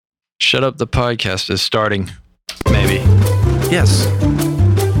Shut Up the Podcast is starting. Maybe. Yes.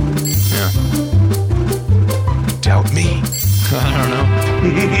 Yeah. Doubt me. I don't know.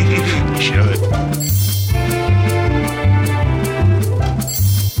 You should.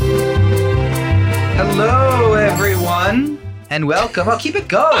 Hello, everyone, and welcome. Oh, keep it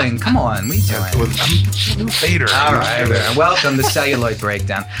going. Come on, what are you doing? I'm Vader. All right, welcome to Celluloid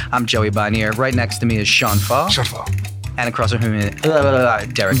Breakdown. I'm Joey Bonnier. Right next to me is Sean Faw. And across from him is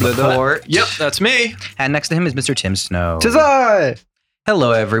Derek Laporte. Yep, that's me. And next to him is Mr. Tim Snow. Tis I.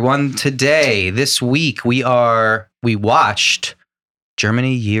 Hello, everyone. Today, this week, we watched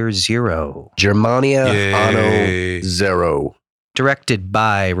Germany Year Zero, Germania Yay. Anno Zero. directed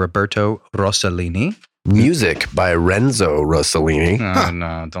by Roberto Rossellini. Music by Renzo Rossellini. Oh,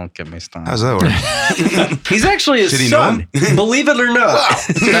 no, don't get me started. How's that work? He's actually his Did he know son. him? Believe it or not.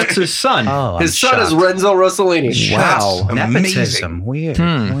 That's his son. Oh, I'm His son is shocked. Renzo Rossellini. Wow. Nepotism. Weird.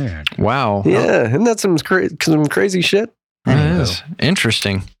 Hmm. Weird. Wow. Yeah, isn't that some crazy shit? That Anywho, is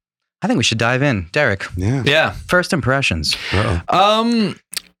interesting. I think we should dive in. Derek, Yeah. Yeah. first impressions. Uh-oh.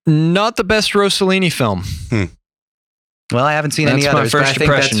 Not the best Rossellini film. Well, I haven't seen any That's my others, but I first think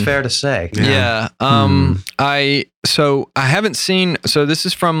that's impression. fair to say. Yeah. I haven't seen, so this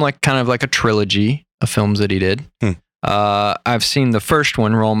is from kind of like a trilogy of films that he did. I've seen the first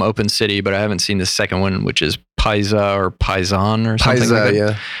one, Rome Open City, but I haven't seen the second one, which is Pisa or Paisan or something like that.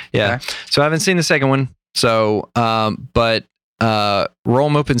 yeah. Yeah. Okay. So I haven't seen the second one. So, but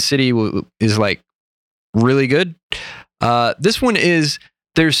Rome Open City is really good. This one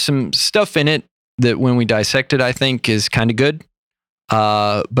there's some stuff in it that when we dissect it, I think is kind of good.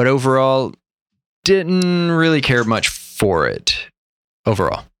 But overall, didn't really care much for it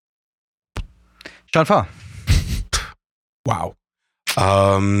overall. Sean Faw. Wow.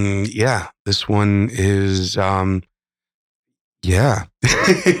 Yeah. This one is yeah.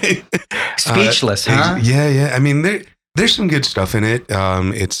 Speechless, huh? Yeah. I mean, there's some good stuff in it.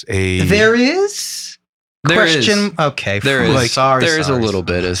 It's a There is? There is. Question. Okay. There fine. is Sorry. there is a sorry, little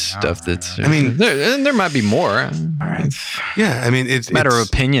bit of sorry. stuff All that's. right. I mean- there might be more. All right. Yeah. I mean, it's Matter it's of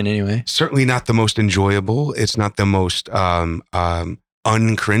opinion, anyway. certainly not the most enjoyable. It's not the most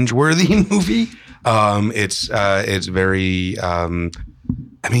uncringeworthy movie. It's very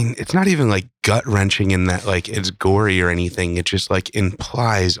I mean, it's not even like gut wrenching in that it's gory or anything. It just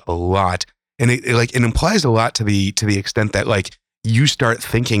implies a lot, and it implies a lot to the extent that you start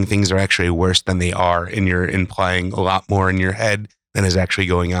thinking things are actually worse than they are, and you're implying a lot more in your head than is actually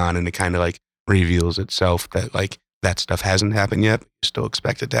going on, and it kind of reveals itself that that stuff hasn't happened yet. But you still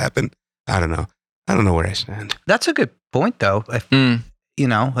expect it to happen. I don't know where I stand. That's a good point, though. If, Mm.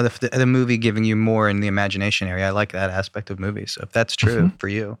 the movie giving you more in the imagination area. I like that aspect of movies. So if that's true for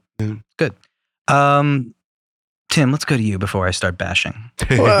you, Yeah. good. Tim, let's go to you before I start bashing.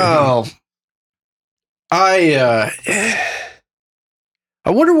 Well, I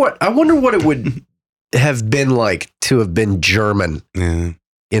wonder what it would have been like to have been German Yeah.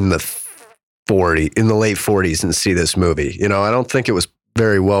 in the late 40s and see this movie. I don't think it was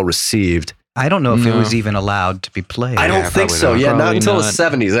very well received. I don't know if it No. was even allowed to be played. I don't think probably so. not. Yeah, not Probably until the not.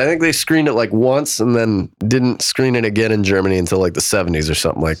 70s. I think they screened it once and then didn't screen it again in Germany until the 70s or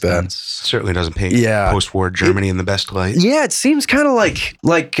something like that. Certainly doesn't paint Yeah. post-war Germany in the best light. Yeah, it seems kind of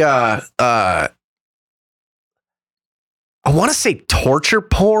I want to say torture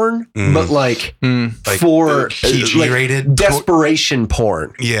porn, Mm. but Mm. for PG rated. desperation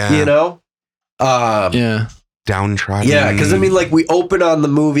porn. Yeah. Yeah. Downtrodden. Yeah, because we open on the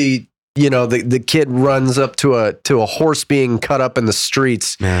movie. The kid runs up to a horse being cut up in the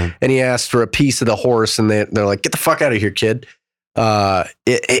streets, Yeah. and he asks for a piece of the horse, and they're like, "Get the fuck out of here, kid!"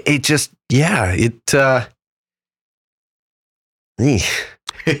 It just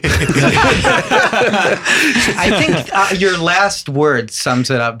I think your last word sums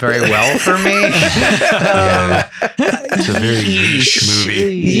it up very well for me. Yeah. It's a very niche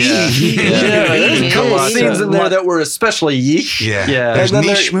movie. Yeah. There's a couple of scenes in there that were especially yeesh. Yeah. Yeah. There's And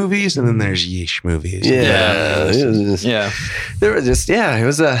then niche movies and then there's yeesh movies. Yeah, it was just, Yeah. there was just it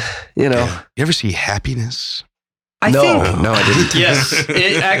was You ever see Happiness? I think no, I didn't. Yes.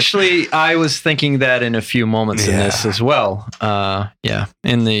 It actually, I was thinking that in a few moments in this Yeah. as well. Yeah.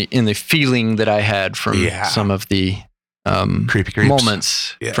 In the feeling that I had from Yeah. some of the Creepy creeps.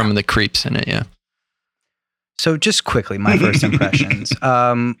 moments Yeah. from the creeps in it. Yeah. So just quickly, my first impressions.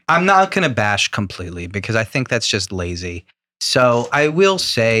 I'm not going to bash completely because I think that's just lazy. So I will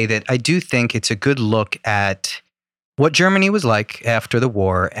say that I do think it's a good look at what Germany was like after the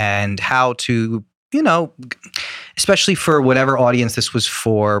war and how to, especially for whatever audience this was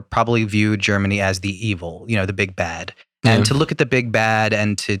for, probably viewed Germany as the evil, the big bad. And Yeah. to look at the big bad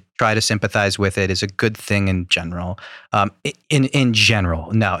and to try to sympathize with it is a good thing in general. In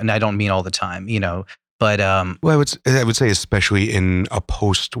general, no, and I don't mean all the time, but Well, I would say especially in a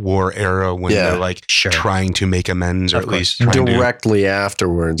post-war era when Yeah. they're like sure. trying to make amends, or Of at course. least trying to. Directly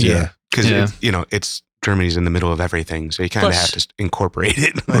afterwards. Yeah, because Yeah. it's Germany's in the middle of everything, so you kind of Plus- have to incorporate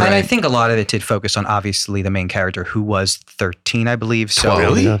it. And I think a lot of it did focus on obviously the main character who was 13, I believe. So 12.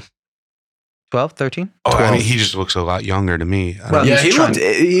 Really? Yeah. 12, 13? Oh, I 12. mean, he just looks a lot younger to me. I don't Well, know. Yeah, He's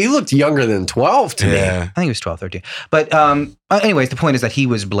he looked younger than 12 to me. yeah. I think he was 12, 13. But anyways, the point is that he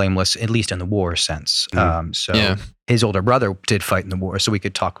was blameless, at least in the war sense. So Yeah. his older brother did fight in the war, so we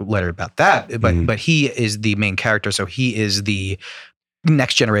could talk later about that. But he is the main character, so he is the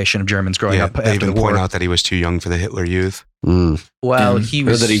next generation of Germans growing Yeah, up they after even the war. point out that he was too young for the Hitler Youth. Mm. Well, Mm. he Or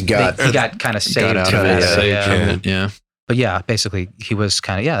was that he got- he got kind of saved out from of it, that. yeah. Saved Yeah. from it, yeah. But yeah, basically he was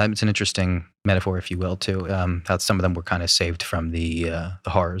kind of it's an interesting metaphor, if you will, too. How some of them were kind of saved from the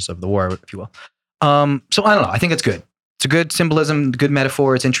horrors of the war, if you will. So I don't know. I think it's good. It's a good symbolism, good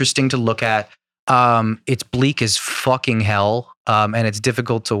metaphor. It's interesting to look at. It's bleak as fucking hell, and it's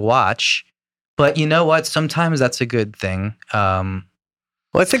difficult to watch. But you know what? Sometimes that's a good thing.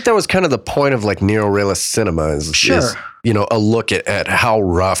 Well, I think that was kind of the point of like neorealist cinema is Sure. a look at how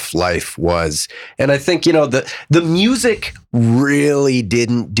rough life was. And I think, the music really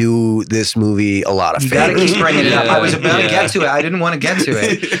didn't do this movie a lot of You got to favors. keep bringing it up. I was about to Yeah. get to it. I didn't want to get to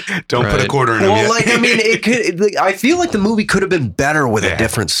it. Don't put a Right. quarter in him Well, yet. like, I mean, I feel like the movie could have been better with a Yeah.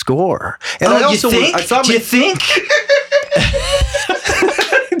 different score. And Oh, I also, you think? I thought, Do you think?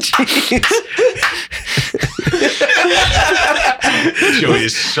 Joey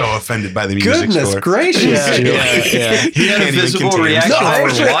is so offended by the music goodness score. gracious. Yeah, Joey. yeah. He had a can't even visible contain reaction himself. No, while we're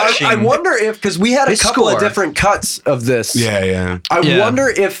actually, watching. I wonder if, because we had a This couple of score. different cuts of this. Yeah. I Yeah. wonder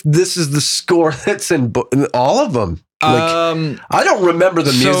if this is the score that's in all of them. Like, I don't remember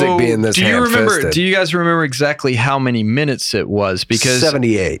the music so being this do you remember? ham-fisted. Do you guys remember exactly how many minutes it was? Because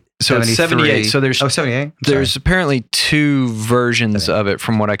 78. so it's 78. So there's 78. there's apparently two versions of it,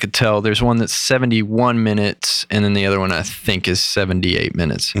 from what I could tell. There's one that's 71 minutes, and then the other one I think is 78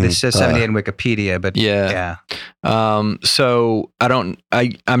 minutes. Mm. This says 78 in Wikipedia, but Yeah. yeah. So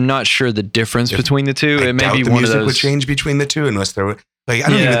I'm not sure the difference If- between the two. I It may doubt be the one of music would those. change between the two unless there were. Like, I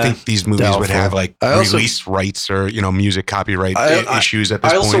don't even Yeah. think these movies would Doubtful. have like I also- release rights or music copyright I- issues at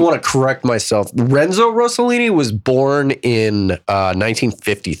this I also point. want to correct myself. Renzo Rossellini was born in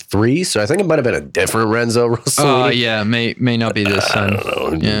 1953, so I think it might have been a different Renzo Rossellini. Yeah, may not be this I son. don't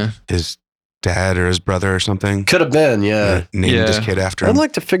know. Yeah. His dad or his brother or something Could have been, yeah. named Yeah. this kid after I'd him.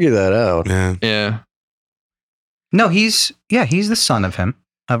 like to figure that out. Yeah. Yeah. No, he's the son of him,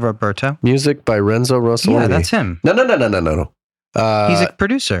 of Roberto. Music by Renzo Rossellini. Yeah, that's him. No. He's a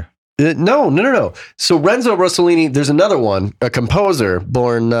producer. No. So Renzo Rossellini, there's another one, a composer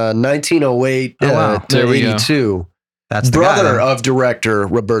born 1908 Oh, wow. to There we go. 82. That's the Brother guy, of director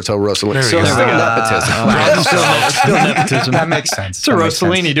Roberto Rossellini. There we So go. it's still There we go. nepotism. Still nepotism. That makes sense. It's a That makes sense.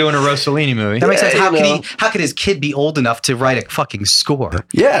 Rossellini doing a Rossellini movie. That makes sense. Yeah, How could his kid be old enough to write a fucking score?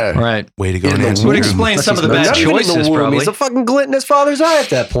 Yeah. Right. Way to go, In the Nancy. womb. Would Drew. explain some of the Not bad even in the choices, womb. probably. He's a fucking glint in his father's eye at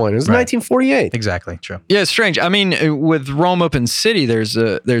that point. It was Right. 1948. Exactly. True. Yeah, it's strange. I mean, with Rome Open City, there's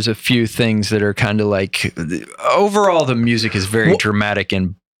a few things that are kind of like overall the music is very Well, dramatic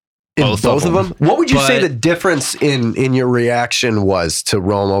in In both of them. What would you say But- the difference in your reaction was to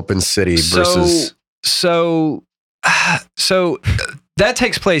Rome Open City versus? So that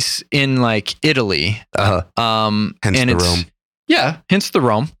takes place in like Italy. Uh-huh. Hence and the it's Rome. Yeah, hence the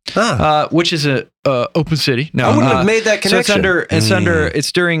Rome, which is a open city. No, I wouldn't have made that so connection.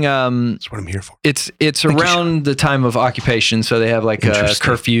 it's during That's what I'm here for. it's you, around the time of occupation, so they have like Interesting.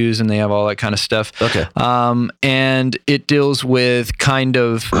 curfews and they have all that kind of stuff. Okay. And it deals with kind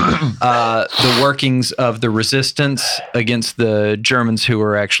of the workings of the resistance against the Germans who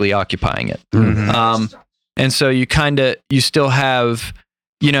were actually occupying it. Mhm. And so you still have,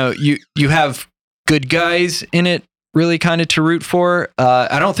 you have good guys in it, really kind of to root for.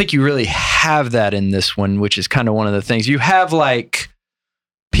 I don't think you really have that in this one, which is kind of one of the things. You have like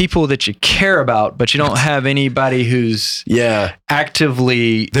people that you care about, but you don't have anybody who's Yeah.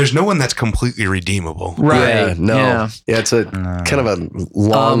 actively There's no one that's completely redeemable. right. Yeah, no. Yeah. Yeah, it's a No. kind of a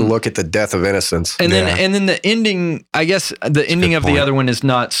long Um, look at the death of innocence. And Yeah. then the ending, I guess the ending good of point. the other one is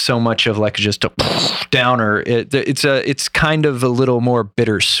not so much of like just a downer. It's kind of a little more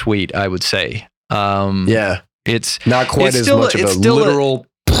bittersweet, I would say. Yeah. It's Not quite It's as still- much of it's a still a- literal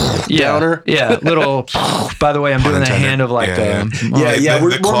downer. Yeah, little. By the way, I'm Pun doing the intended. hand of like Yeah, Yeah, The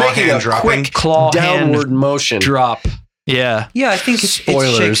we're claw making hand a dropping. quick claw downward hand motion. drop. Yeah. Yeah, I think it's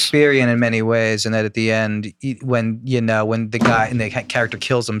Spoilers. Shakespearean in many ways, and that at the end, when the guy and the character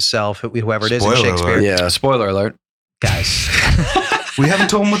kills himself, whoever it is in Spoiler Shakespeare, alert. Yeah. Spoiler alert. guys, We haven't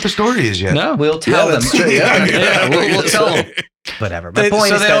told them what the story is yet. No. we'll tell them. that's true. Yeah. Yeah, we'll tell them. Whatever. My They- point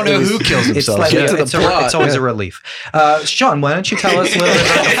so is they that don't know it was- who kills It's themselves. like Get to the it's plot, always yeah. a relief. Sean, why don't you tell us a little bit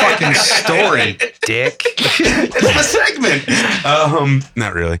about the fucking story, Dick? It's the segment.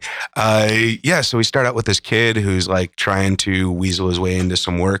 Not really. Yeah, so we start out with this kid who's like trying to weasel his way into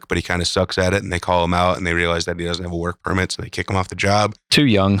some work, but he kind of sucks at it, and they call him out and they realize that he doesn't have a work permit, so they kick him off the job. Too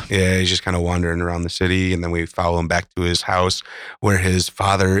young. Yeah, he's just kind of wandering around the city, and then we follow him back to his house where his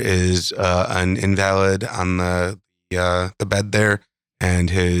father is an invalid on the bed there, and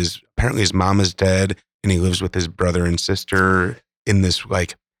apparently his mom is dead, and he lives with his brother and sister in this,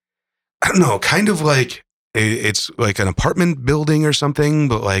 like, I don't know, kind of like it's like an apartment building or something,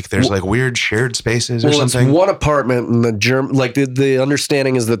 but like there's like weird shared spaces or Well, something. it's one apartment, and the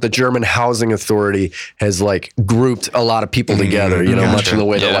understanding is that the German Housing Authority has like grouped a lot of people together. You know, Gotcha. much in the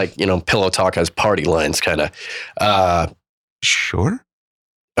way that Yeah. like Pillow Talk has party lines, kind of. Sure.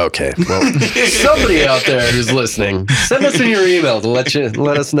 Okay, well, somebody out there who's listening, send us in your email to let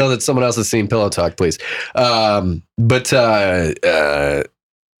us know that someone else has seen Pillow Talk, please.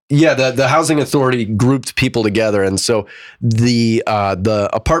 Yeah, the housing authority grouped people together, and so the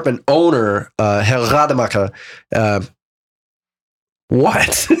apartment owner, Herr Rademacher,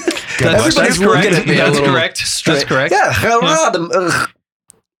 what? Everybody's looking at me a That's little correct. strange. That's correct. Yeah, Herr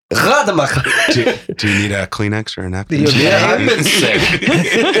Rademacher. Do you need a Kleenex or a napkin? Yeah, I've been sick.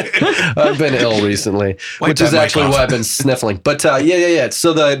 I've been ill recently, Wipe which that is mic actually off. why I've been sniffling. But yeah.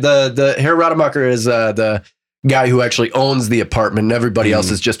 So the Herr Rademacher is the guy who actually owns the apartment, and everybody else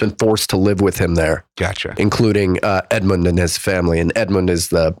has just been forced to live with him there, Gotcha. including Edmund and his family. And Edmund is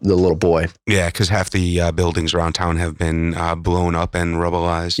the little boy. Yeah, because half the buildings around town have been blown up and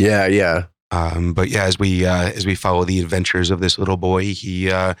rubbleized. Yeah. But yeah, as we follow the adventures of this little boy,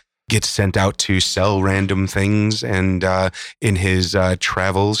 he gets sent out to sell random things, and in his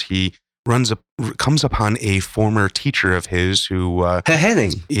travels, he comes upon a former teacher of his who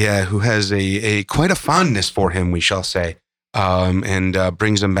Henning. who has a quite a fondness for him, we shall say, and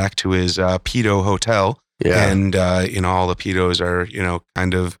brings him back to his pedo hotel. Yeah. And all the pedos are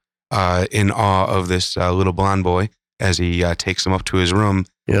kind of in awe of this little blonde boy as he takes them up to his room.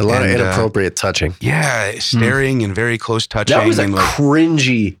 A lot of and, inappropriate touching. Yeah, staring and very close touching. That was a and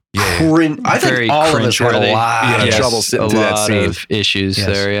cringy. Yeah. I think Very all of us had a cringeworthy. lot of Yes, trouble sitting a through that lot scene. of issues Yes.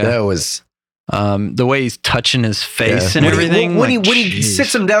 there. Yeah. That was The way he's touching his face yeah. and When he- everything. When he jeez.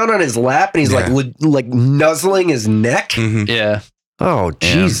 sits him down on his lap and he's Yeah. like nuzzling his neck. Mhm. Yeah. Oh,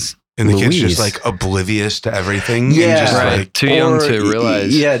 jeez. And the kid's Louise. just like oblivious to everything. Yeah. And just Right. like, Too young Or, to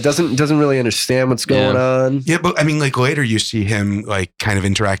realize. Yeah, doesn't really understand what's going on. yeah, but I mean, like later you see him like kind of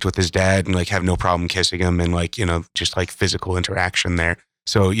interact with his dad and like have no problem kissing him and like, just like physical interaction there.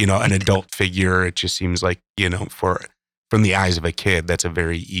 So, an adult figure, it just seems like, from the eyes of a kid, that's a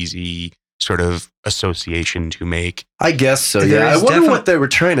very easy sort of association to make. I guess so. There Yeah, I is wonder definite- what they were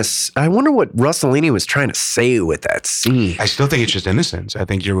trying to. I wonder what Rossellini was trying to say with that scene. I still think it's just innocence. I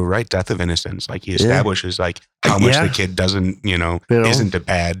think you're right. Death of innocence. Like he establishes like how much Yeah. the kid doesn't, know, isn't a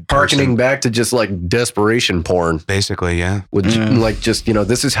bad Harkening person. back to just like desperation porn. Basically, yeah. With Yeah. like just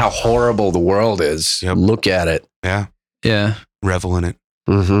this is how horrible the world is. Yep. Look at it. Yeah. Yeah. Revel in it.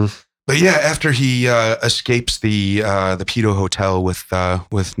 Mm-hmm. But yeah, after he escapes the pedo hotel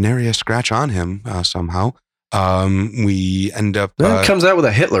with nary a scratch on him somehow, we end up. That comes out with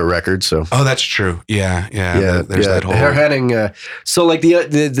a Hitler record, so Oh, that's true. Yeah. There's that whole. Herr Henning. So like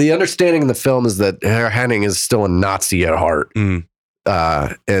the understanding in the film is that Herr Henning is still a Nazi at heart, Mm.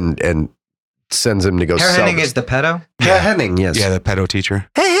 and sends him to go. Herr sell Henning this. is the pedo? Herr Henning, yes. Yeah, the pedo teacher.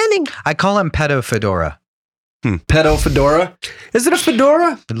 Herr Henning. I call him Pedo Fedora. Pedo fedora. Is it a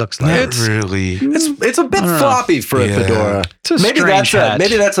fedora? It looks like Not It's- really. It's a bit I don't know. floppy for a Yeah. fedora. It's a Maybe strange hat.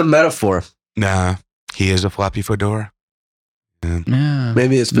 maybe that's a metaphor. Nah, he is a floppy fedora. Yeah.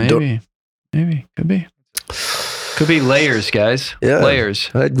 Maybe it's fedora. Maybe. Could be layers, guys. Yeah.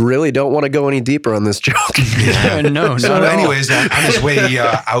 Layers. I really don't want to go any deeper on this joke. No, So, not at all. anyways, on his way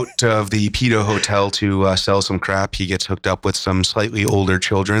out of the pedo hotel to sell some crap, he gets hooked up with some slightly older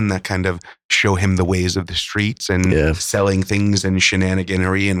children that kind of show him the ways of the streets and Yeah. selling things and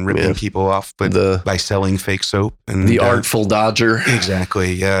shenaniganery and ripping Yeah. people off, but the by selling fake soap and artful dodger.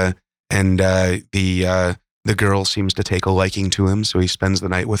 Exactly, yeah. And the girl seems to take a liking to him, so he spends the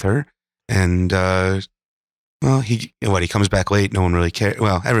night with her. And he comes back late. No one really cares.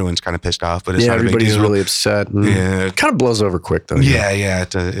 Well, everyone's kind of pissed off, but it's Yeah, not a big everybody's deal. really upset. Yeah, It kind of blows over quick though. yeah.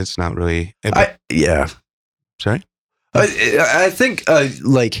 It's not really. Yeah. Sorry. I think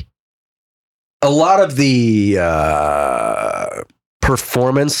like a lot of the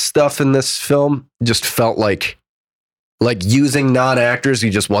performance stuff in this film just felt like using non-actors. He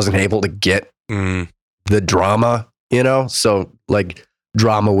just wasn't able to get the drama, So like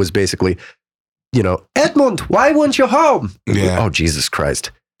drama was basically, Edmund, why weren't you home? Yeah. Oh, Jesus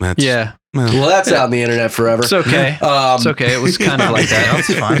Christ. Yeah. Well, that's out in the internet forever. It's okay. It's okay. It was kind of like that.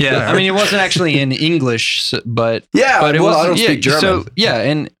 That's fine. Yeah. I mean, it wasn't actually in English, but Yeah, it well, was. I don't speak German. So yeah,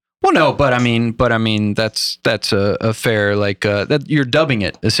 and well, no, but I mean, that's a fair that you're dubbing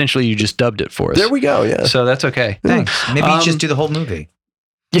it. Essentially, you just dubbed it for us. There we go. Yeah. So that's okay. Thanks. Maybe you just do the whole movie.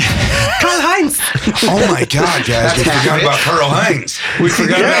 Karl-Heinz. Oh my God, guys, we forgot about Karl-Heinz. We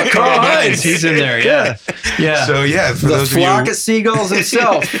forgot about Karl-Heinz. He's in there. Yeah. Yeah. So yeah, for The those flock of of seagulls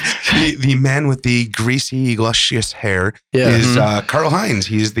himself. you, the man with the greasy, luscious hair Yeah. is Karl-Heinz.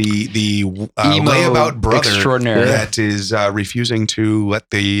 He's the Emo layabout brother extraordinary. that is refusing to let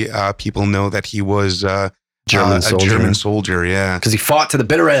the people know that he was German a soldier. German soldier. Yeah, Because he fought to the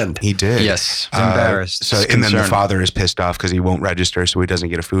bitter end. he did. Yes. He's embarrassed. So, He's and then the concerned. father is pissed off because he won't register, so he doesn't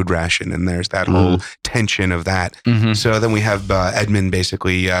get a food ration, and there's that whole tension of that. Mhm. So then we have Edmund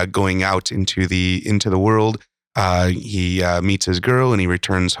basically going out into the world. He meets his girl and he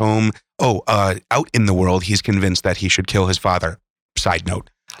returns home. Out in the world, he's convinced that he should kill his father. Side note.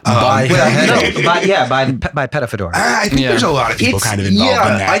 By by Petafedor. I think there's a lot of people kind of involved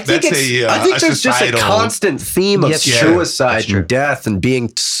in that. I think That's I think there's just a societal- constant theme of Yes, yeah, suicide that's true. and death and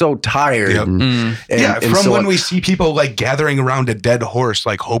being so tired. Yep. And from so when on. we see people like gathering around a dead horse,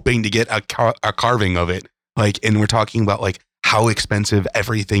 like hoping to get a carving of it, like, and we're talking about like how expensive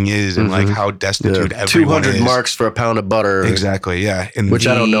everything is and like how destitute everyone 200 is. marks for a pound of butter. Exactly. Yeah. And Which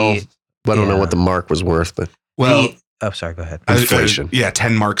I don't know. I don't know yeah. what the mark was worth, but well, Sorry, go ahead. Inflation.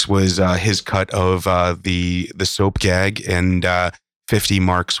 10 marks was his cut of the soap gag, and 50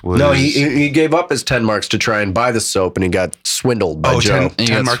 marks was no, he gave up his 10 marks to try and buy the soap, and he got swindled by Joe. 10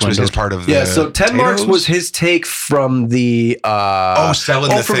 got marks was his swindled. part of the Yeah, so 10 marks potatoes? was his take from the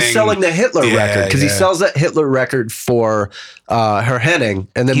selling the from thing. selling the Hitler Yeah, record, because he yeah. sells that Hitler record for Herr Henning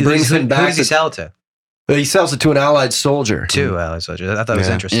and then Who brings him Who back does he sell it to? he sells it to an Allied soldier. Two Allied soldiers. I thought it was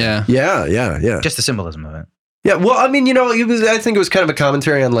Yeah. interesting. Yeah. Yeah. Just the symbolism of it. Yeah, well, I mean, I think it was kind of a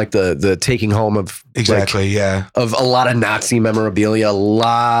commentary on like the taking home of Exactly, yeah. of a lot of Nazi memorabilia, a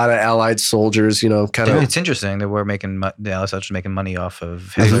lot of Allied soldiers, kind of. It's interesting that we're making the Allied soldiers making money off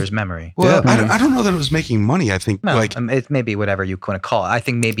of Hitler's memory. Well, Yeah. I don't know that it was making money. I think No, like it may be whatever you want to call it. I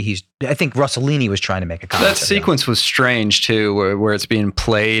think I think Rossellini was trying to make a comment. That sequence was strange too, where it's being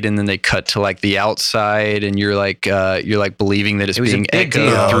played and then they cut to like the outside, and you're like believing that it's It was a being big echoed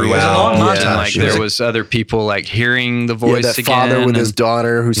deal. throughout. It was a long and montage. like It was there a- was other people like hearing the voice that again. father with and- his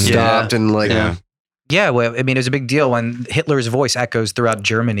daughter who stopped and like yeah. Yeah, well, I mean, it was a big deal when Hitler's voice echoes throughout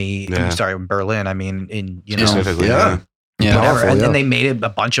Germany. Yeah. I'm sorry, Berlin. I mean, in specifically, yeah. yeah. whatever. Powerful, And yeah. then they made a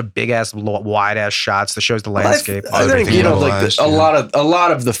bunch of big ass, wide ass shots that shows the landscape. I think Everything like realized, a yeah.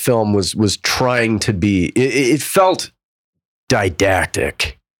 lot of the film was trying to be. It felt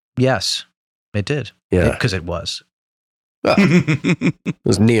didactic. Yes, it did. Yeah, Because it was. it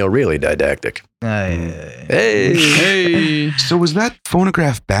was really didactic. Hey, Hey. So was that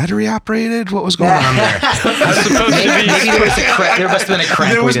phonograph battery operated? What was going on there? That's supposed to be. Maybe there was a crack. There must have been a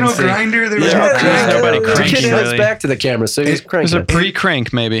crack. There was we no didn't see. grinder. There was Yeah. no There's crank. nobody the cranking, kid heads really. back to the camera, so he's It was cranking. a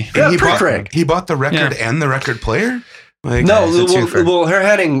pre-crank, maybe. Yeah, he bought, pre-crank. he bought the record Yeah. and the record player. Like, No, it's a twofer. well, Herr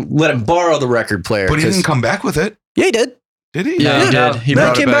Henning let him borrow the record player. but he 'cause- didn't come back with it, Yeah, he did. did he? Yeah, he Yeah. did. He No,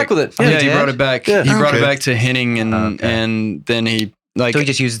 brought he it came back. back with it. Yeah, he he did? brought it back. Yeah. He brought it Okay. back to Henning, and Okay. then he like So he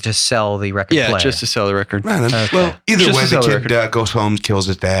just used it to sell the record player. just to sell the record. Man, Okay. well, either Just way, to the sell the kid goes home, kills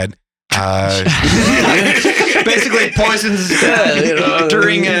his dad. Basically poisons his dad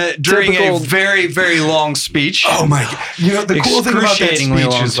during a typical- very, very long speech. Oh my god! You know the cool thing about that Excruciatingly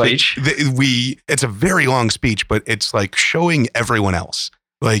speech long is like speech. it's a very long speech, but it's like showing everyone else.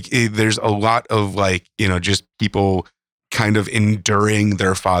 Like there's a lot of like just people kind of enduring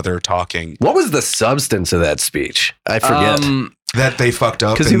their father talking What was the substance of that speech? I forget. that they fucked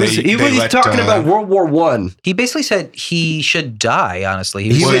up Because he and was they was let, talking about World War One. He basically said he should die. Honestly,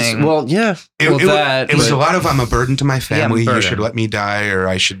 he He was was saying, yeah. It, Well, it, that, it was but- a lot of I'm a burden to my family. I'm a You burden. should let me die, or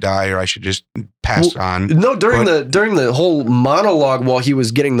I should die, or I should just pass on. No, during But- the whole monologue while he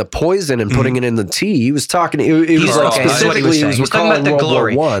was getting the poison and putting it in the tea, he was talking. It was He's like okay, that's what he specifically was he saying. was He was talking recalling about the World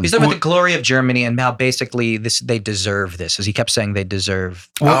glory. War One. He's talking about the glory of Germany and how basically they deserve this, as he kept saying they deserve.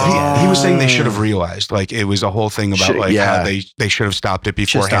 Well, he was saying they should have realized. Like it was a whole thing about Should- like yeah. how they should have stopped it Should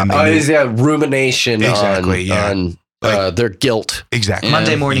beforehand. stop They it. knew- Rumination Exactly, yeah. on Like- their guilt. exactly. Yeah.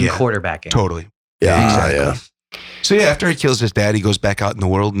 Monday morning Yeah. quarterbacking. Totally. Yeah, exactly. yeah. So yeah, after he kills his dad, he goes back out in the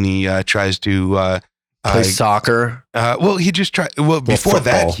world and he tries to Play soccer. Well, he just tried. Well, before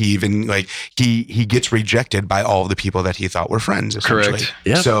football. that, he even he gets rejected by all the people that he thought were friends. Essentially. Correct.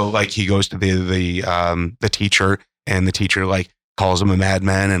 Yeah. So like he goes to the teacher, and the teacher like calls him a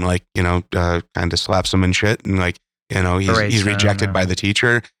madman and kind of slaps him and shit, and he's rejected by the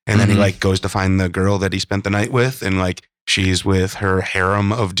teacher, and then he like goes to find the girl that he spent the night with, and like she's with her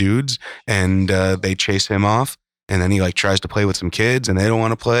harem of dudes, and they chase him off, and then he like tries to play with some kids, and they don't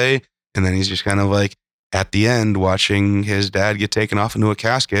want to play, and then he's just kind of like at the end watching his dad get taken off into a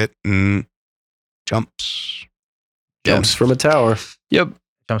casket and jumps From a tower. Yep.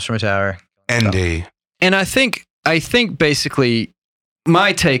 Jumps from a tower. and And I think basically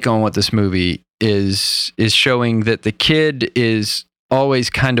my take on what this movie is showing that the kid is always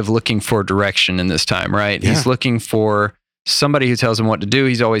kind of looking for direction in this time, right? Yeah. He's looking for somebody who tells him what to do.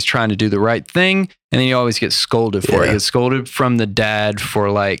 He's always trying to do the right thing, and then he always gets scolded for it. He Yeah. gets scolded from the dad for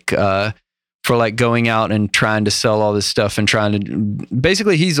going out and trying to sell all this stuff and trying to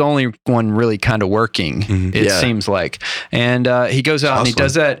basically he's the only one really kind of working, it Yeah. seems like. And he goes out and he Hustling.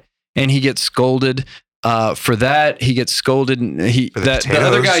 does that, and he gets scolded for that. He gets scolded, and the other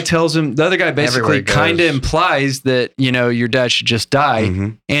potatoes. guy tells him, the other guy Everywhere basically he goes. kind of implies that, your dad should just die.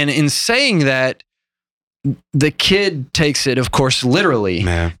 Mhm. And in saying that, the kid takes it, of course, literally.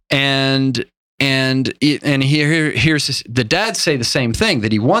 Yeah. And he hears the dad say the same thing,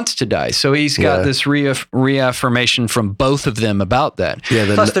 that he wants to die. So he's got Yeah. this reaffirmation from both of them about that. Yeah.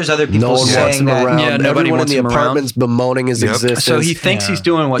 Then Plus, there's other people no one wants saying him that. around. Yeah, nobody Everyone wants in the him around. apartment's bemoaning his Yep. existence. So he thinks he's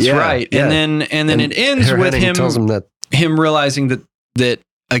doing what's Yeah, right, yeah. and then it ends Herr with Hennig tells him that. him realizing that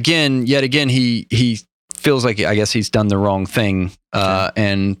yet again he feels like, I guess, he's done the wrong thing,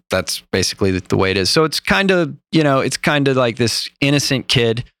 and that's basically the way it is. So it's kind of like this innocent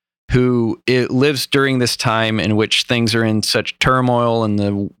kid who lives during this time in which things are in such turmoil and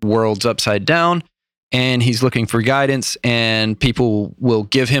the world's upside down, and he's looking for guidance, and people will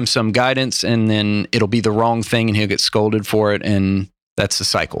give him some guidance, and then it'll be the wrong thing, and he'll get scolded for it, and that's the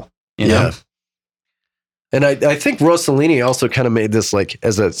cycle. You know? And I think Rossellini also kind of made this like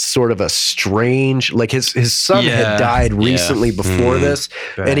as a sort of a strange, like his son Yeah. had died recently before Mm. this,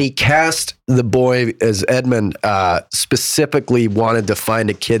 Right. and he cast the boy as Edmund, specifically wanted to find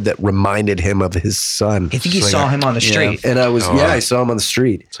a kid that reminded him of his son. I think he It's like saw a- him on the street. And I was, Oh, wow. I saw him on the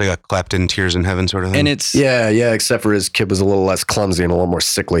street. It's like a Clapton Tears in Heaven sort of thing. And it's Yeah, except for his kid was a little less clumsy and a little more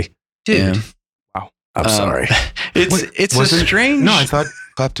sickly. Dude, Yeah. I'm sorry. It's Wait, it's a wasn't- strange. No, I thought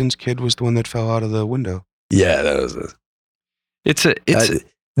Clapton's kid was the one that fell out of the window. Yeah, that was it. it's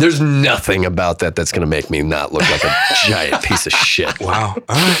There's nothing about that that's going to make me not look like a giant piece of shit. Wow.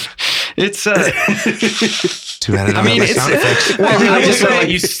 All right. it's Too bad I don't I mean, have my it's sound effects. well, I just let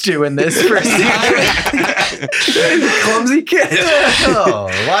you stew in this for a second. Clumsy kid. Oh,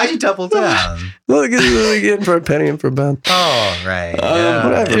 why'd you double down? Look, it's in for a penny and for a pound. Oh, right.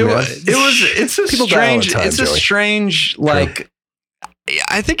 whatever, it man. was it's a People die all the strange time, it's a Joey. strange like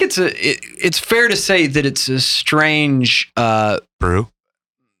I think it's fair to say that it's a strange Brew.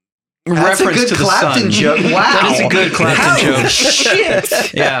 That's a reference good to the Clapton sun. joke. Wow. That is a good Clapton Holy joke.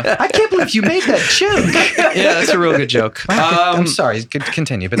 shit. Yeah. I can't believe you made that joke. Yeah, that's a real good joke. I'm sorry.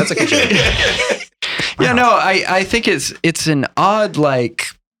 Continue, but that's a good joke. Yeah, no, I think it's an odd like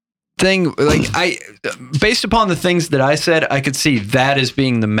thing. Like based upon the things that I said, I could see that as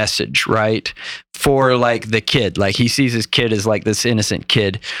being the message, right? For like the kid, like he sees his kid as like this innocent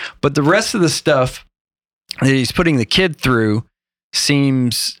kid, but the rest of the stuff that he's putting the kid through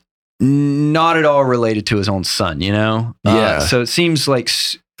seems not at all related to his own son. You know? Yeah. So it seems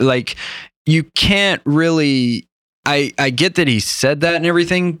like you can't really. I get that he said that and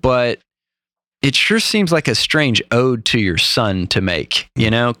everything, but it sure seems like a strange ode to your son to make, you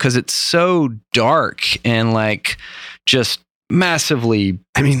know, because it's so dark and like just massively.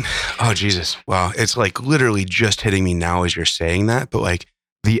 I mean, oh Jesus. Wow. It's like literally just hitting me now as you're saying that, but like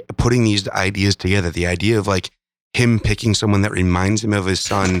putting these ideas together, the idea of like him picking someone that reminds him of his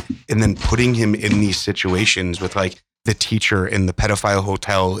son and then putting him in these situations with like the teacher in the pedophile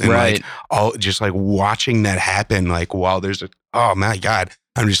hotel and like all just like watching that happen, like while there's oh my God,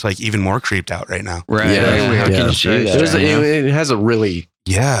 I'm just like even more creeped out right now. Right. Yeah, How yeah. can you see that? There's you know? it has a really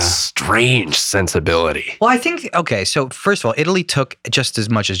Yeah. strange sensibility. Well, I think, okay, so first of all, Italy took just as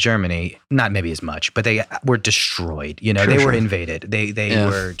much as Germany, not maybe as much, but they were destroyed. You know, Sure, they were sure. invaded. They Yeah.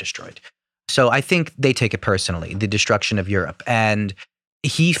 were destroyed. So I think they take it personally, the destruction of Europe. And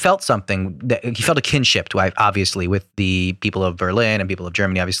he felt something, he felt a kinship to, obviously, with the people of Berlin and people of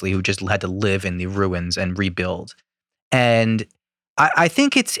Germany, obviously, who just had to live in the ruins and rebuild. And I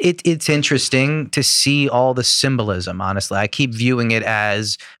think it's interesting to see all the symbolism. Honestly, I keep viewing it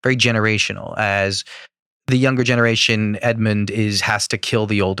as very generational. As the younger generation, Edmund has to kill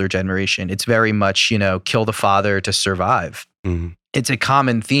the older generation. It's very much, kill the father to survive. Mm-hmm. It's a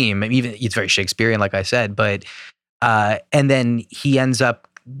common theme. Even it's very Shakespearean, like I said. But and then he ends up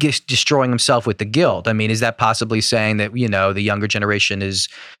destroying himself with the guilt. I mean, is that possibly saying that the younger generation is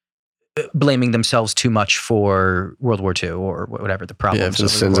blaming themselves too much for World War II or whatever the problem? Yeah, for the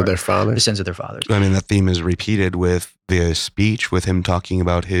sins of their fathers. The sins of their fathers. I mean, that theme is repeated with the speech, with him talking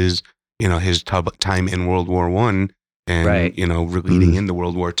about his time in World War I and, Right. leading into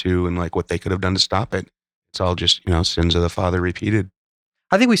World War II and like what they could have done to stop it. It's all just, sins of the father repeated.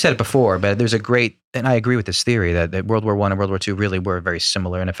 I think we said it before, but there's and I agree with this theory that World War I and World War II really were very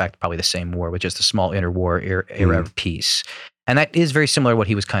similar. And in fact, probably the same war with just a small interwar era of peace. And that is very similar to what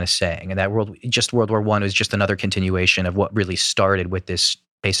he was kind of saying. And that World War I was just another continuation of what really started with this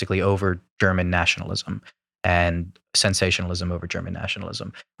basically over German nationalism and sensationalism over German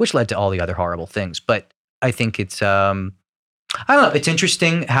nationalism, which led to all the other horrible things. But I think it's, I don't know. It's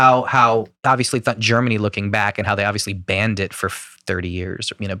interesting how obviously it's not Germany looking back and how they obviously banned it for 30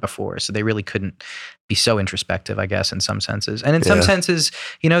 years, before. So they really couldn't be so introspective, I guess, in some senses. And in some senses,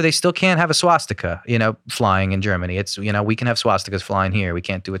 they still can't have a swastika, flying in Germany. It's, we can have swastikas flying here. We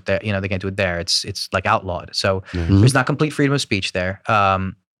can't do it there. They can't do it there. It's like outlawed. So there's not complete freedom of speech there.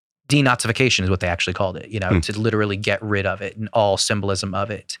 Denazification is what they actually called it, to literally get rid of it and all symbolism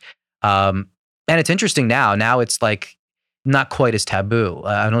of it. And it's interesting now. Now it's like, not quite as taboo.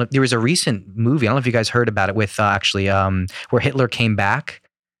 I don't know. There was a recent movie. I don't know if you guys heard about it with where Hitler came back,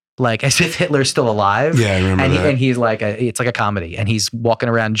 like as if Hitler's still alive. Yeah, I remember that. And he's like, it's like a comedy, and he's walking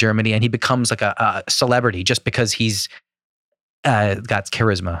around Germany, and he becomes like a celebrity just because he's got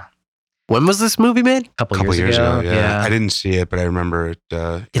charisma. When was this movie made? A couple years ago. Yeah. I didn't see it, but I remember it.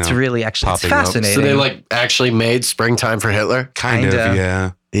 It's really actually it's popping up. fascinating. So they actually made Springtime for Hitler? Kind of,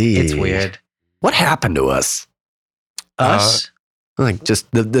 yeah. It's weird. What happened to us? Us?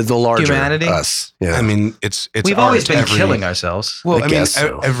 Just the larger humanity? us. Yeah. I mean, it's we've always been killing ourselves. Well, I guess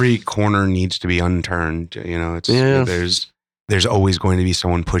so. Every corner needs to be unturned. There's always going to be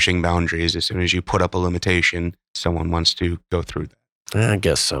someone pushing boundaries. As soon as you put up a limitation, someone wants to go through that. I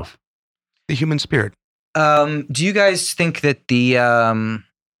guess so. The human spirit. Do you guys think that the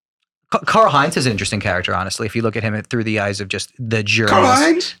Karl Heinz is an interesting character, honestly, if you look at him through the eyes of just the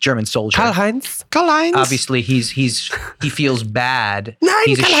German soldier. Karl-Heinz. Obviously, he feels bad.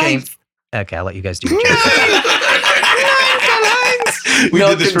 He's ashamed. Okay, I'll let you guys do your job. We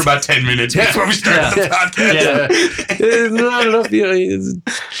did this for about 10 minutes before we started the podcast. It's not enough.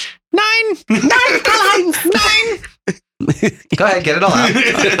 Nine, Karl-Heinz, 9. Go ahead, get it all out.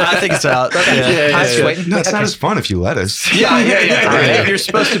 I think it's out. Okay. I was just waiting. No, it's not as fun if you let us. Yeah. You're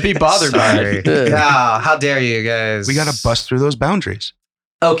supposed to be bothered by it. Yeah, how dare you guys? We got to bust through those boundaries.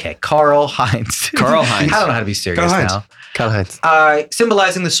 Okay, Karl Heinz. I don't know how to be serious now. Karl-Heinz.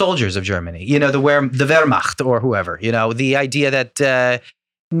 Symbolizing the soldiers of Germany. The Wehrmacht or whoever. The idea that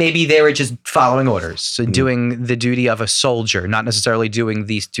maybe they were just following orders, so doing the duty of a soldier, not necessarily doing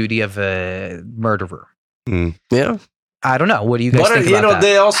the duty of a murderer. Yeah. I don't know. What do you guys think about that?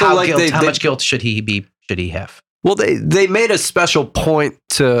 They also how much guilt should he have? Well, they made a special point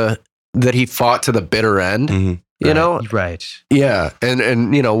that he fought to the bitter end. Mm-hmm. Right. Yeah,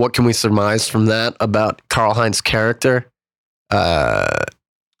 and what can we surmise from that about Karl-Heinz's character? I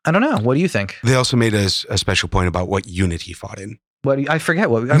don't know. What do you think? They also made a special point about what unit he fought in. I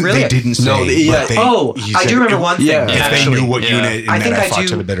forget what. Really? They didn't say. I do remember one thing. Yeah. If they knew what unit, I think I fought do.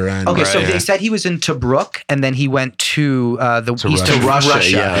 to the bitter end. Okay, so they said he was in Tobruk, and then he went to Russia.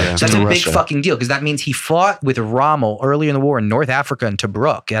 Yeah. So that's a big fucking deal because that means he fought with Rommel earlier in the war in North Africa and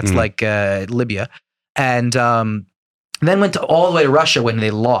Tobruk. That's like Libya, and then went all the way to Russia when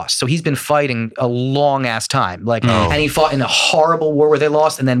they lost. So he's been fighting a long ass time. And he fought in a horrible war where they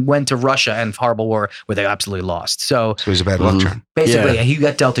lost, and then went to Russia and horrible war where they absolutely lost. So he's a bad luck charm. Basically, he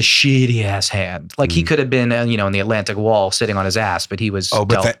got dealt a shitty ass hand. He could have been, in the Atlantic Wall sitting on his ass, but he was. Oh,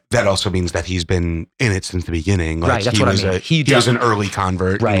 but that also means that he's been in it since the beginning. Right, that's what I mean. He was an early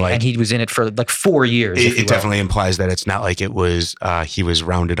convert, right? And he was in it for 4 years. It definitely implies that it's not like it was. He was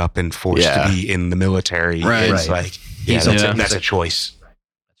rounded up and forced to be in the military. Right. It's like that's a choice. That's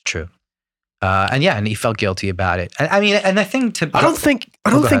true. And he felt guilty about it. I don't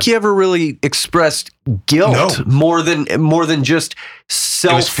think he ever really expressed guilt more than just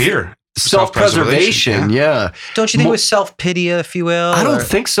self-preservation. Yeah. Don't you think it was self-pity, if you will? I don't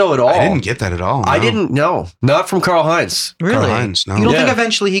think so at all. I didn't get that at all. No. I didn't know. Not from Karl-Heinz. Really? Karl-Heinz, no. You don't think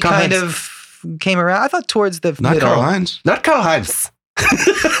eventually he kind of came around. I thought towards the Not middle. Karl Heinz. Not Karl Heinz.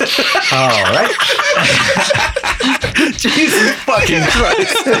 All right. Jesus fucking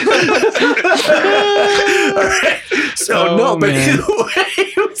Christ. All right. So, Oh, no, but man.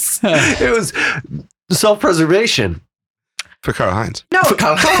 it was self-preservation. For Karl Heinz. No, For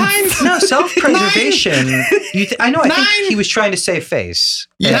Karl Heinz. no, self-preservation. I think he was trying to save face.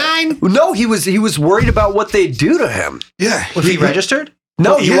 No, he was worried about what they'd do to him. Yeah. Was he registered?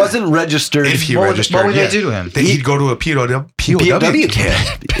 No, he Yeah. wasn't registered. If he What registered, would yeah. they do to him? Then he'd go to a POW POW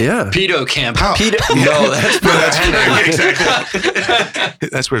camp. Yeah. Pedo camp. How? No, that's No, that's exactly.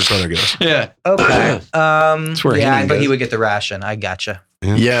 That's where his brother goes. Yeah. Okay. where Yeah, Henning but he goes. would get the ration. I gotcha.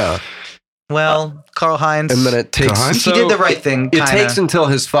 Yeah. Well, Karl Heinz. And then it takes Karl Heinz? he did the right thing. it kinda. takes until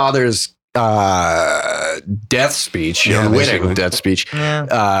his father's death speech, Yeah, winning basically. death speech,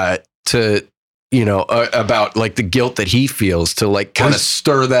 Yeah. to about like the guilt that he feels to like kind of Was-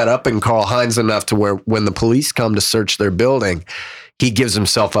 stir that up in Karl Heinz enough to where when the police come to search their building, he gives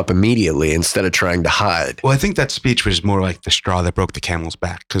himself up immediately instead of trying to hide. Well, I think that speech was more like the straw that broke the camel's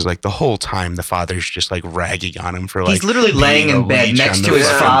back because, like, the whole time the father's just like ragging on him for like He's literally being laying a in bed leech next on to the his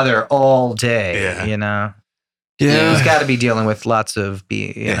farm. father all day. Yeah. You know, Yeah. he's got to be dealing with lots of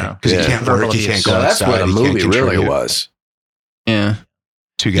because because he can't verbal work, he abuse. can't go So that's outside, what the he can't movie really contribute. was. Yeah.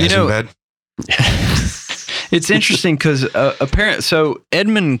 Two guys know- in bed. It's interesting because apparently, so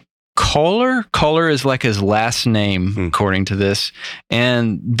Edmund Kohler is like his last name, according to this,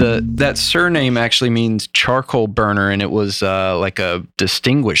 and that surname actually means charcoal burner, and it was like a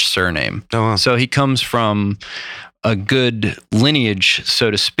distinguished surname. Oh, wow. So he comes from a good lineage,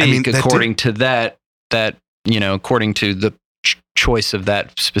 so to speak, that according to that according to the choice of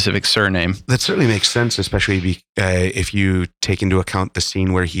that specific surname. That certainly makes sense, especially if you take into account the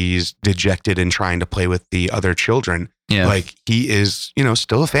scene where he's dejected and trying to play with the other children. Yeah. Like he is,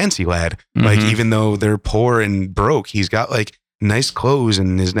 still a fancy lad. Like Mhm. even though they're poor and broke, he's got like nice clothes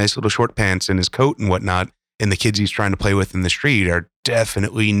and his nice little short pants and his coat and whatnot. And the kids he's trying to play with in the street are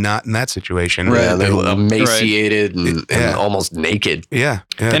definitely not in that situation. Yeah, they're Right. emaciated and Yeah. almost naked. Yeah.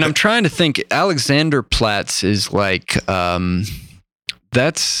 And I'm trying to think. Alexanderplatz is like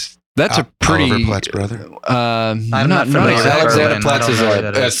that's a pretty Oliver Platt's brother. I'm not familiar with exactly. Berlin. I Alexanderplatz don't is know where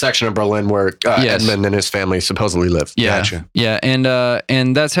that a is. section of Berlin where Yes. Edmund and his family supposedly live. Yeah, Gotcha. yeah, and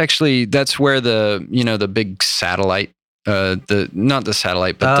that's where the big satellite, not the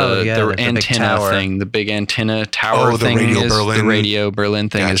satellite, but Oh, yeah, the the big antenna tower. thing, the big antenna tower Oh, the thing Radio is Berlin. the Radio Berlin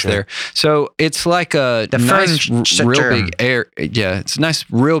thing is Gotcha. there. So it's like a The nice, French real term. big air. Yeah, it's a nice,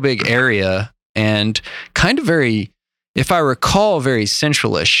 real big area and kind of very. If I recall, very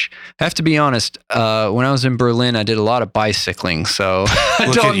centralish. I have to be honest. When I was in Berlin, I did a lot of bicycling, so I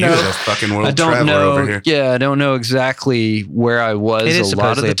Look don't at you, know. the fucking world I don't traveler know. over here. Yeah, I don't know exactly where I was It is a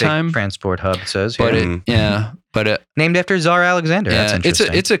lot of supposedly the a big time. transport hub. It says But here. Named after Tsar Alexander. That's yeah,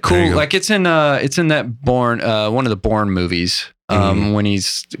 interesting. it's a There cool you go. like it's in that Bourne one of the Bourne movies. When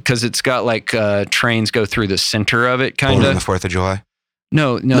because it's got like trains go through the center of it, kind Born on the of. 4th of July.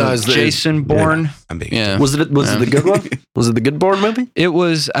 No, it's the- Jason Bourne. I'm being Yeah, Was it the good one? Was it the good Bourne movie? it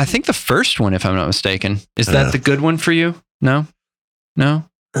was. I think the first one, if I'm not mistaken. Is that the good one for you? No.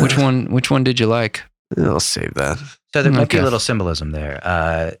 Which one? Which one did you like? I'll save that. So there might be a Okay. little symbolism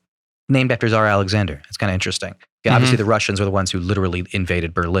there. Named after Tsar Alexander. It's kind of interesting. Yeah, obviously, the Russians were the ones who literally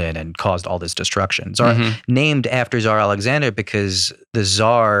invaded Berlin and caused all this destruction. Mhm. Named after Tsar Alexander because the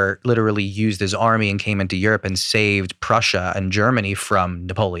Tsar literally used his army and came into Europe and saved Prussia and Germany from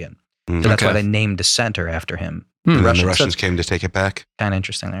Napoleon. So that's why Okay. they named the center after him. Hmm. And then the Russians. Russians came to take it back. Kind of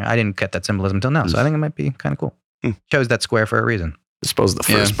interesting there. I didn't get that symbolism until now, so I think it might be kind of cool. Chose that square for a reason. I suppose the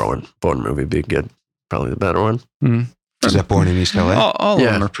first Bourne movie would be good. Probably the better one. Is that Born in East LA? All of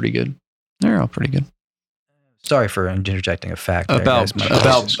Yeah. them are pretty good. They're all pretty good. Sorry for interjecting a fact. there, About guys. My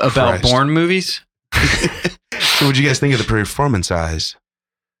Jesus about Christ. Bourne movies. So what'd you guys think of the performance eyes?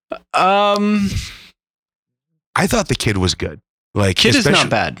 I thought the kid was good. Like Kid is especially- not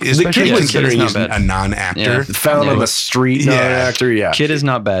bad. Especially Yeah, considering Kid is he's not bad. a non-actor. Yeah. Found on the street, Yeah. actor. Yeah, Kid is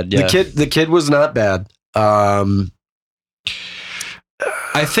not bad. Yeah. the kid was not bad. I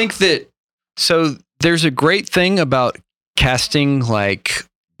think that so there's a great thing about casting like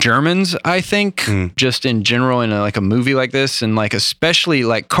Germans, I think, just in general in like a movie like this, and like especially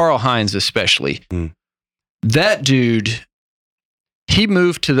like Karl Heinz, especially. That dude, he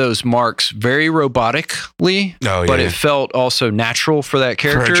moved to those marks very robotically, Oh, but yeah. it felt also natural for that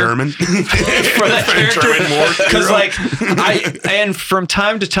character. For a German? For that character, because like and from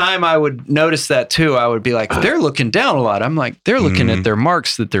time to time I would notice that too. I would be like, they're looking down a lot. I'm like, they're looking at their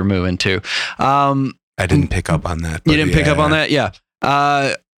marks that they're moving to. I didn't pick up on that. You didn't pick up on that, yeah.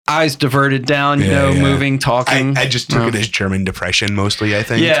 eyes diverted down, moving, talking. I just took it as German depression mostly, I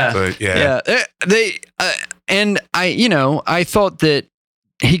think. Yeah. But I thought that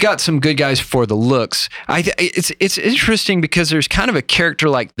he got some good guys for the looks. It's interesting because there's kind of a character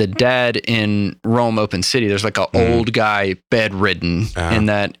like the dad in Rome Open City. There's like an old guy bedridden in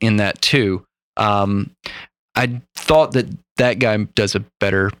that too. I thought that guy does a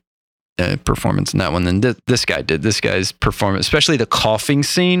better performance in that one than this guy did. This guy's performance, especially the coughing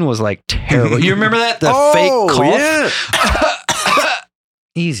scene, was like terrible. You remember that? The fake cough? Yeah.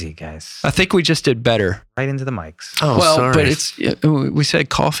 Easy, guys. I think we just did better. Right into the mics. Oh, well, sorry. but we said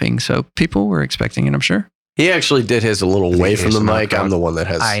coughing, so people were expecting it, I'm sure. He actually did his a little away from the mic. I'm the one that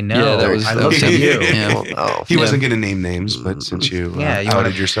has. I know. Yeah, I looked at you. Yeah. he wasn't going to name names, but since you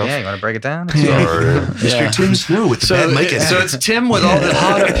outed yourself. Yeah, you want to break it down? Sorry. Mr. Tim Snow with the bad mic. So it's Tim with all the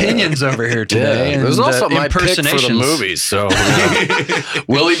hot opinions over here today. Yeah, it was also my pick for the movie. So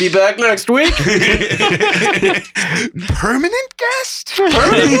will he be back next week? Permanent guest?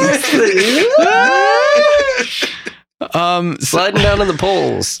 Sliding down in the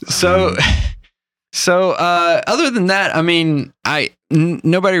polls. So other than that, I mean,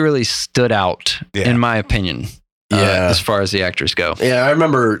 nobody really stood out in my opinion. As far as the actors go. Yeah, I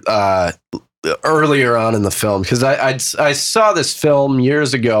remember earlier on in the film because I saw this film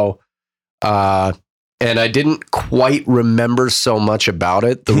years ago, and I didn't quite remember so much about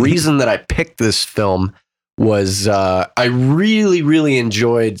it. The reason that I picked this film was I really, really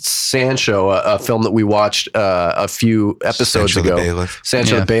enjoyed Sancho, a film that we watched a few episodes ago.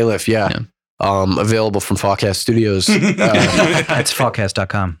 Sancho the Bailiff, yeah. Available from Fogcast Studios. That's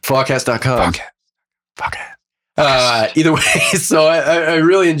fogcast.com. Fogcast.com. Either way, so I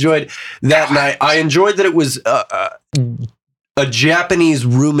really enjoyed that night. I enjoyed that it was a Japanese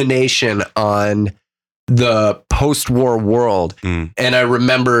rumination on the post-war world. And I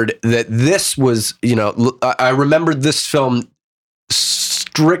remembered that this was, I remembered this film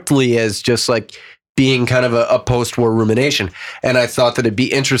strictly as just like being kind of a post-war rumination. And I thought that it'd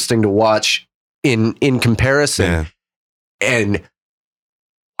be interesting to watch in comparison. Yeah. And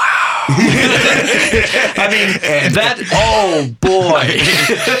wow. I mean, oh boy.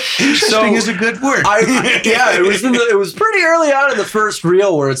 Interesting is a good word. It was pretty early on in the first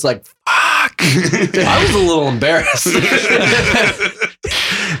reel where it's like, fuck. I was a little embarrassed.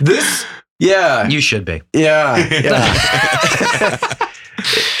 You should be. Yeah.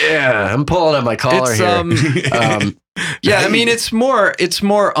 Yeah, I'm pulling at my collar here. I mean, it's more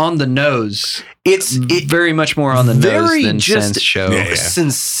on the nose. It's very much more on the nose than Sense Show.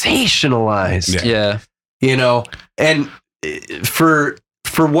 Sensationalized. Yeah. And for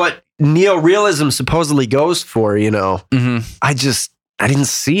what neorealism supposedly goes for, I didn't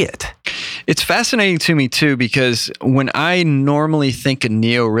see it. It's fascinating to me too, because when I normally think of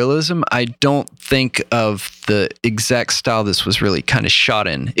neorealism, I don't think of the exact style this was really kind of shot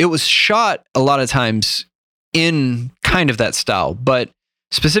in. It was shot a lot of times in kind of that style, but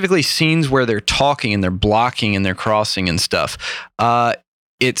specifically scenes where they're talking and they're blocking and they're crossing and stuff.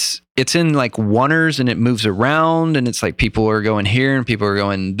 It's in like oneers and it moves around and it's like people are going here and people are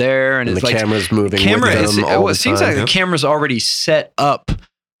going there and it's the like camera's moving with them all the it seems time. like the camera's already set up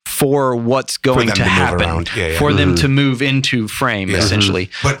for what's going to happen, for them to move into frame, essentially.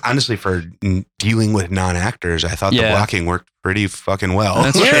 But honestly, for dealing with non-actors, I thought the blocking worked pretty fucking well.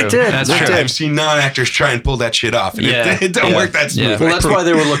 That's true. It did. That's true. I've seen non-actors try and pull that shit off, and it don't work that smooth. Well, that's why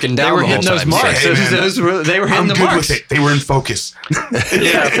they were looking down. They were the hitting whole those time. marks. Hey, They were hitting the good marks. with it. They were in focus.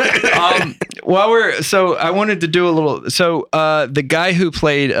 I wanted to do a little. So the guy who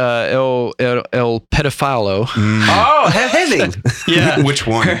played El Pedofilo. Oh, Henning. Yeah. Which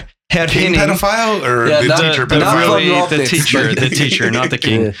one? King pedophile or Yeah, the teacher not pedophile? the teacher, not the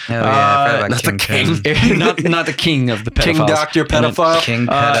king. Not the king. not the king of the pedophiles. King Dr. Pedophile. King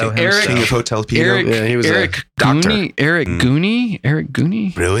Pedo Eric- King of Hotel Pedo. He was Eric doctor. Gooney. Eric Gooney.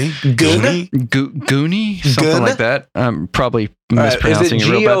 Really? Gooney? Gooney? Something Goon? like that. I'm probably Is mispronouncing it it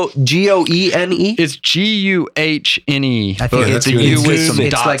real bad. G-O-E-N-E? It's G-U-H-N-E. I think It's a good. U with some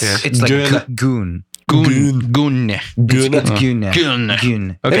it's dots. like goon. Goon. Goon. It's goon. Goon.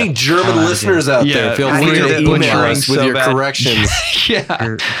 Goon. Okay. Any German listeners out there, feel I free hate to it email butchering us with so your bad. corrections. Yeah.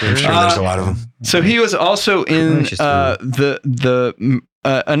 I'm sure there's a lot of them. So he was also in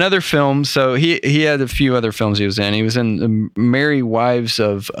another film. So he had a few other films he was in. He was in the Merry Wives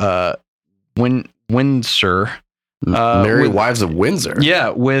of Windsor. Merry with- Wives of Windsor.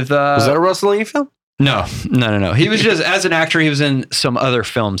 Yeah, with Was that a Russell Lee film? No. He was just, as an actor, he was in some other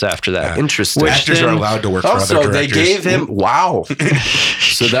films after that. Interesting. Actors are allowed to work for other So directors. they gave him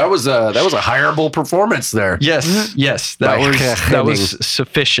So that was a hireable performance there. Yes, By that Henning. was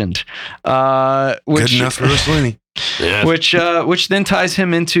sufficient. Good Which enough for Rossellini. Yeah. which then ties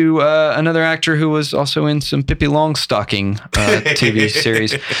him into another actor who was also in some Pippi Longstocking TV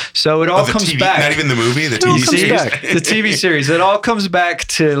series. So it all the comes TV, back. not even the movie, the It all TV comes series. back. The TV series. It all comes back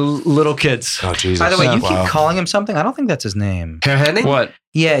to little kids. Oh Jesus! By the way, you Wow. keep calling him something. I don't think that's his name. Herr Henning? What?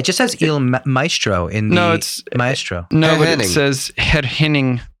 Yeah, it just says Il Maestro in the No, it's Maestro. no, Herr but Henning. it says Herr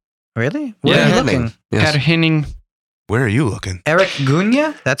Henning. Really? Where Yeah, are you Henning. looking? Yes. Herr Henning. Where are you looking? Eric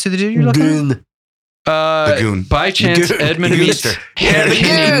Gunya? That's who the dude you're looking at? Goon. The goon. By chance, goon. Edmund The meets goonster. Herr The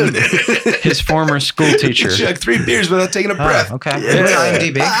Henning, goon. his former school teacher. Chug 3 beers without taking a breath. Oh, okay. Yeah. What's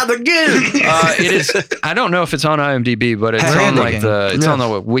IMDb? The goon. It is. I don't know if it's on IMDb, but it's Herr on like Henning. the. It's Yeah. on the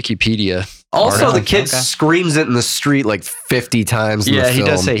Wikipedia. Also, Article. the kid Okay. screams it in the street like 50 times in Yeah, the he film.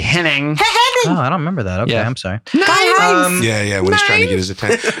 does say Henning. Oh, I don't remember that. Okay, Yeah. I'm sorry. Yeah, when he's trying to get his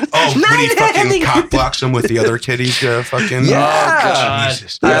attention. Oh, when he fucking cock blocks him with the other kid, he's fucking. Yeah. Oh, God.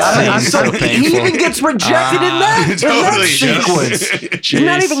 Jesus. That I'm seems so- so He painful. even gets rejected in that Totally, sequence. He's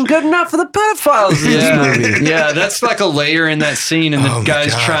not Jeez. even good enough for the pedophiles in this movie. Yeah, that's like a layer in that scene, and the Oh my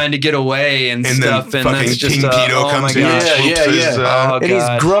guy's God. trying to get away and, And stuff, then and fucking that's just King Tito oh comes my in gosh. and Yeah, swoops yeah, his, yeah. Oh, And he's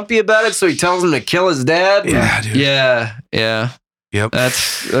God. grumpy about it, so he tells him to kill his dad. Yeah, dude. Yeah. Yep.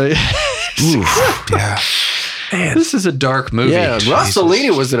 That's. Yeah. This is a dark movie. Yeah,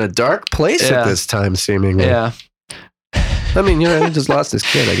 Rossellini was in a dark place Yeah. at this time, seemingly. Yeah. I mean, he just lost his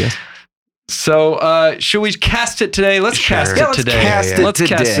kid, I guess. So, should we cast it today? Let's Sure. cast Yeah, it let's today. cast it Let's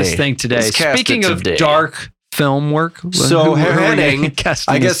cast today. this thing today. Let's cast Speaking it of today. dark film work, So, who Herr are we Henning,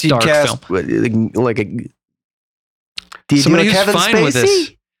 casting I this guess you'd dark cast film? like a. Do you Somebody do a who's Kevin fine Spacey? with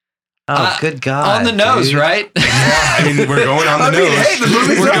this. Oh, good God. On the nose, dude. right? I mean, we're going on the I mean, nose. hey, the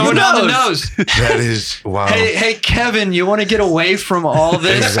movie's We're on going the on the nose. nose. That is wow. Hey, Kevin, you want to get away from all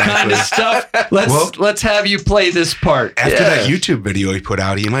this Exactly. kind of stuff? Well- Let's have you play this part. After Yeah. that YouTube video he put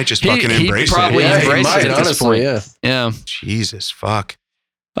out, he might just He- fucking he embrace probably it. Yeah, he embrace might, it at this honestly, point. yeah. Yeah. Jesus, fuck.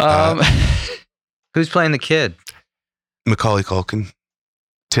 Um, Who's playing the kid? Macaulay Culkin.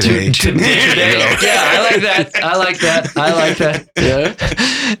 Today. today. Yeah, I like that.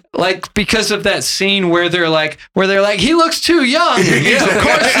 Yeah. Like because of that scene where they're like, he looks too young. Yeah, of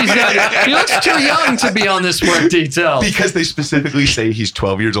course he's not. He looks too young to be on this work detail. Because they specifically say he's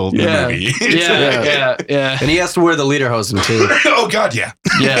 12 years old in Yeah. the movie. Yeah. And he has to wear the lederhosen too. Oh, God, yeah.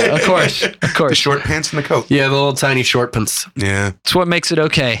 Yeah, of course. The short pants and the coat. Yeah, the little tiny short pants. Yeah. It's what makes it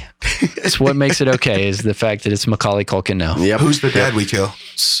okay. It's what makes it okay is the fact that it's Macaulay Culkin now. Yep. Who's the dad we kill?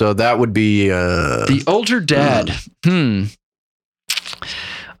 So that would be The older dad.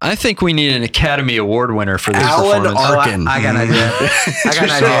 I think we need an Academy Award winner for this Alan performance. Arkin. I got an idea. I got an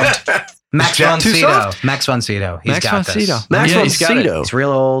idea. Max von Too Sydow. Max von Sydow. He's Max got von this. Sydow. Max Yeah, von he's got it. Sydow. He's real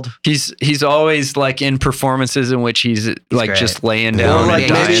old. He's always like in performances in which he's like great. just laying Yeah. down Or like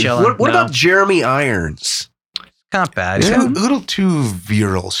and dying. maybe chilling. What No. about Jeremy Irons? Not bad. He's Yeah. a little too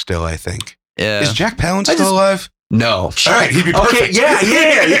virile still, I think. Yeah. Is Jack Palance I still just- alive? No. All right, he'd be perfect. Okay, yeah.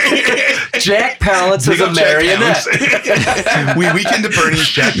 Jack Palance Big is a up Jack marionette. Palance. We weekend at Bernie's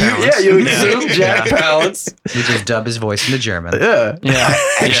Jack Palance. You assume Jack Palance. You just dub his voice into German. Yeah. Yeah.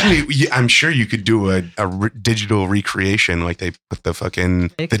 Actually, I'm sure you could do a digital recreation like they put the fucking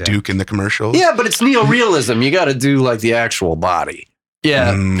You the could. Duke in the commercials. Yeah, but it's neorealism. You got to do like the actual body.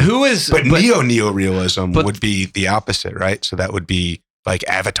 Yeah. Mm. Who is But neo-realism but- would be the opposite, right? So that would be like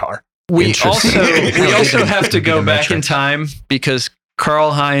Avatar. we Interesting. also have to go The back in Matrix. time because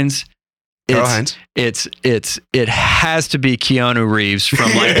Karl Heinz Karl Heinz. it has to be Keanu Reeves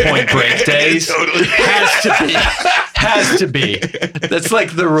from like Point Break days. Totally. Has to be. That's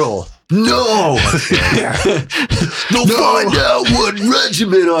like the rule. No. Yeah. They'll find out what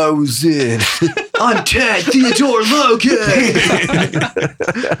regiment I was in. I'm Ted Theodore Logan.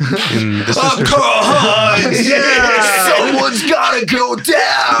 And the I'm sisters- Karl Heinz. Yeah. Someone's got to go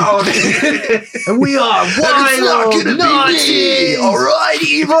down. And we are And it's not wild gonna Nazis. be me. All right,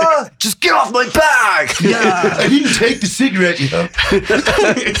 Eva, just get off my back. Yeah. I didn't take the cigarette, you know.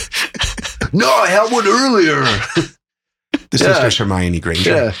 No, I had one earlier. The Yeah. sisters Hermione Granger.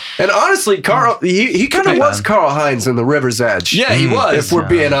 Yeah, and honestly, Carl, he kind of Right was on. Carl Heinz in The River's Edge. Yeah, he was. If we're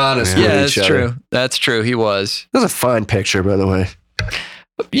being honest Yeah. with Yeah, each that's other. true. That's true. He was. That was a fine picture, by the way.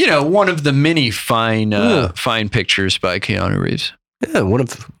 You know, one of the many fine Yeah. fine pictures by Keanu Reeves. Yeah, one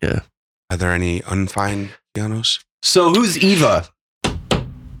of yeah. Are there any unfine pianos? So who's Eva?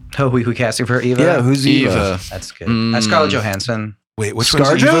 Oh, we casting for Eva? Yeah, who's Eva? Eva. That's good. Mm. That's Scarlett Johansson. Wait, which Scarjo?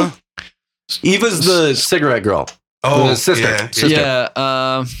 one's Eva? Eva's the cigarette girl. Oh, The sister. Yeah. Sister.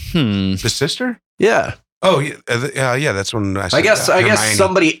 Yeah. The sister? Yeah. Oh, yeah. Yeah, that's when I said I guess Hermione.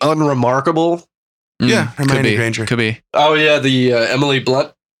 somebody unremarkable. Yeah, Hermione could be. Granger. Could be. Oh yeah, the Emily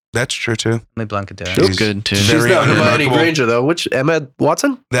Blunt. That's true too. Emily Blunt could do it. She was She's good too. very She's not Hermione unremarkable. Granger though. Which Emma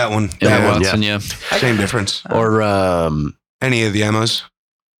Watson That one. Emma Yeah. Watson, yeah. Same difference. or Any of the Emmas.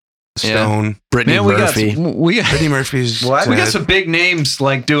 Yeah. Stone. Brittany Man, we Murphy? got Brittany Murphy's. What? we got some big names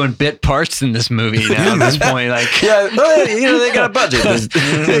like doing bit parts in this movie now. At this point, like Yeah, they got a budget.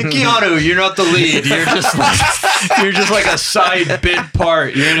 hey, Keanu, you're not the lead. You're just like a side bit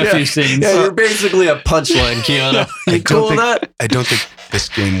part. You're in a few scenes. Yeah, you're basically a punchline, Keanu. I You don't cool with think- that? I don't think this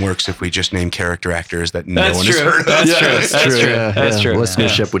game works if we just name character actors that no That's one has true. heard of. That's true. Yeah, That's true. Yeah, That's yeah. true.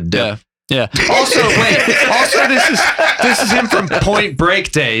 Listenership would dip. Yeah. Yeah. Also, wait. Also, this is him from Point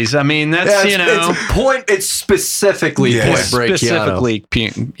Break days. I mean, that's It's specifically Yes. Point Break. Keanu.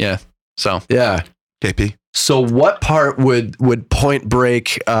 specifically. Yeah. So Yeah. KP. So, what part would Point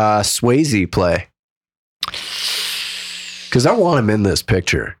Break Swayze play? Because I want him in this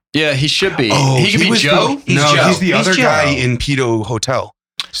picture. yeah, he should be. Oh, he could be was Joe. the- no, Joe. he's the He's other Joe. guy in Pedo Hotel.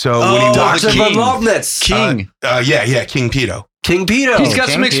 So when Oh, he walks, the King. King. King. yeah, King Pedo. King Pedo. He's got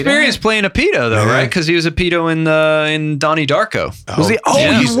King some Pedo? experience playing a pedo, though, Yeah. right? Because he was a pedo in Donnie Darko. Was he? Oh,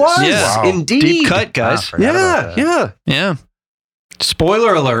 Yeah. he was. Yeah. Wow. Indeed. Deep cut, I guys. forgot about Yeah. that. Yeah. Yeah.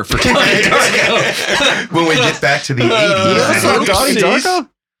 Spoiler alert for Donnie Darko. When we get back to the You never saw 80s. Donnie Oopsies. Darko?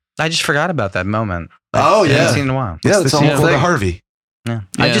 I just forgot about that moment. Oh, I yeah. haven't seen it in a while. Yeah, It's that's the the whole sequel to thing. Harvey. Yeah.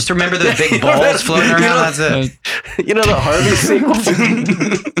 Yeah. I just remember the big balls floating around. You know- That's it. You know the Harvey sequel?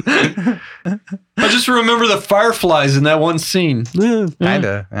 I just remember the fireflies in that one scene.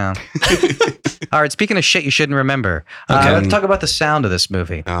 Kinda, yeah. All right, speaking of shit you shouldn't remember, Okay. let's talk about the sound of this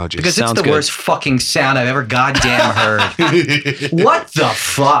movie. Oh, geez. Because Sounds it's the good. worst fucking sound I've ever goddamn heard. What the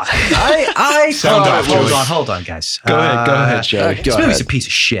fuck? I Sound off, hold Joey. on, guys. Go ahead, Joey. This movie's a piece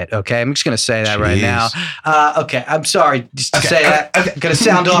of shit, okay? I'm just going to say that right now. Jeez. Okay, I'm sorry just to say that. I'm going to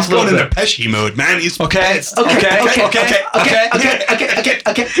sound off He's a little going bit. into Pesci mode, man. He's Okay. Okay.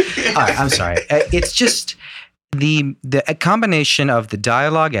 All right, I'm sorry. It's just the a combination of the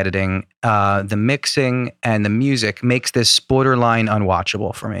dialogue editing, the mixing, and the music makes this borderline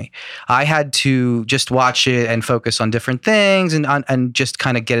unwatchable for me. I had to just watch it and focus on different things and just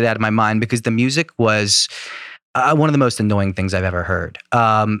kind of get it out of my mind because the music was one of the most annoying things I've ever heard.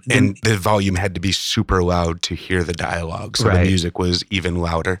 and the volume had to be super loud to hear the dialogue, so Right. the music was even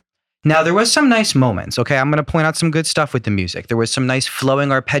louder. Now, there was some nice moments, okay? I'm going to point out some good stuff with the music. There was some nice flowing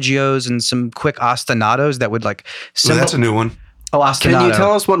arpeggios and some quick ostinatos that would like... So that's a new one. Oh, ostinato. Can you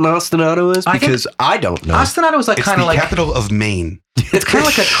tell us what an ostinato is? I think- Because I don't know. Ostinato is like It's kind the of like... capital of Maine. It's kind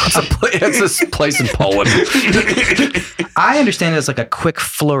of like It's a place in Poland. I understand it as like a quick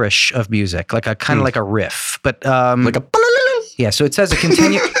flourish of music, like a kind of like a riff. But Like a yeah, so it says a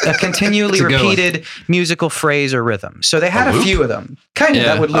continually It's a good one. repeated musical phrase or rhythm. So they had A a loop? few of them. Kind of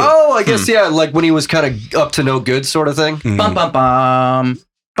Yeah. that would loop. Oh, I guess yeah, like when he was kind of up to no good sort of thing. Hmm. Bum bum bum.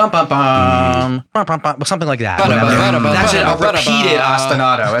 Bum bum bum, bum bum bum, something like that. Ba-da-ba, Whatever. ba-da-ba, That's a ba-da-ba. repeated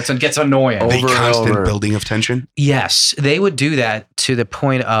ostinato. It gets annoying. The Over and constant over. building of tension. Yes, they would do that to the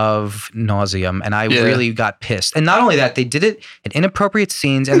point of nauseum, and I Yeah. really got pissed. And not only that, they did it in inappropriate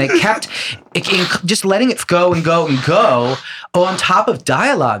scenes, and they kept just letting it go and go and go on top of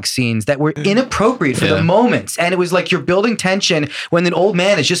dialogue scenes that were inappropriate for Yeah. the moments. And it was like you're building tension when an old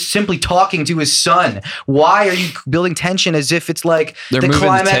man is just simply talking to his son. Why are you building tension as if it's like They're the moving the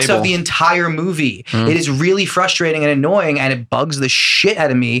climax table. of the entire movie? It is really frustrating and annoying, and it bugs the shit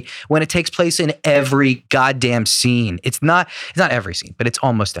out of me when it takes place in every goddamn scene. It's not every scene, but it's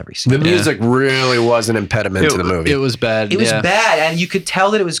almost every scene. The music really was an impediment to the movie. It was bad. It was yeah. bad, and you could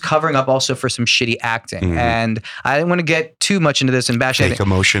tell that it was covering up also for some shitty acting. Mhm. And I didn't want to get too much into this and bash Fake anything,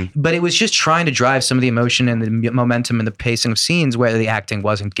 emotion. but it was just trying to drive some of the emotion and the momentum and the pacing of scenes where the acting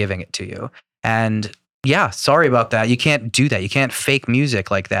wasn't giving it to you. And yeah, sorry about that. You can't do that. You can't fake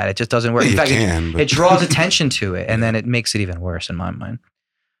music like that. It just doesn't work. Well, In you fact, can, but- it draws attention to it, and then it makes it even worse in my mind.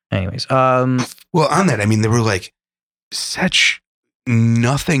 Anyways, Well, on that, I mean, there were like such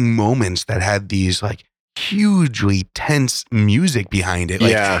nothing moments that had these like hugely tense music behind it.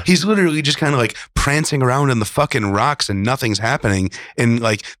 Like, Yeah. he's literally just kind of like prancing around on the fucking rocks and nothing's happening. And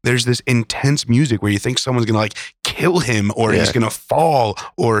like, there's this intense music where you think someone's gonna like kill him or he's Yeah. gonna fall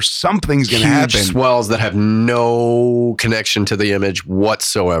or something's gonna Huge happen. swells that have no connection to the image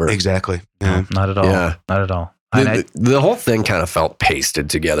whatsoever. Exactly. Yeah. not at all. Yeah. Not at all. The whole thing kind of felt pasted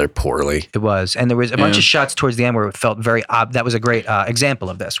together poorly. It was. And there was a bunch of shots towards the end where it felt very that was a great example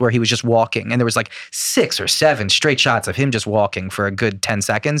of this, where he was just walking. And there was like 6 or 7 straight shots of him just walking for a good 10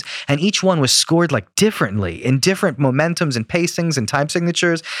 seconds. And each one was scored like differently in different momentums and pacings and time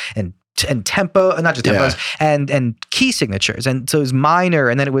signatures and tempo, not just tempos, and key signatures. And so it was minor.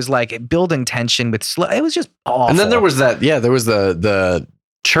 And then it was like building tension with slow. It was just awful. And then there was the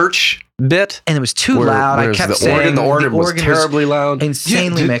church bit, and it was too loud. I kept saying the organ was terribly loud,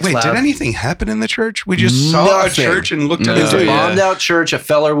 insanely mixed. Did anything happen in the church? We just saw a church and looked at it. It's a bombed out church. A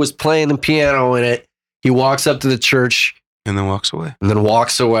feller was playing the piano in it. He walks up to the church and then walks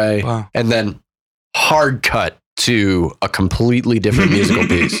away. Wow. And then hard cut to a completely different musical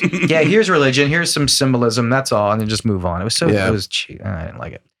piece. Yeah, here's religion. Here's some symbolism. That's all, and then just move on. It was so. It was cheap. I didn't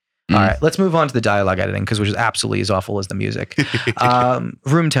like it. All right, let's move on to the dialogue editing, which is absolutely as awful as the music.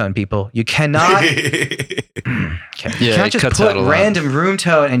 Room tone, people. You cannot. You can't just put random room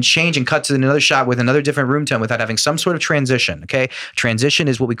tone and change and cut to another shot with another different room tone without having some sort of transition. Okay, transition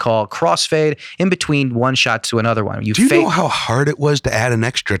is what we call crossfade in between one shot to another one. Do you know how hard it was to add an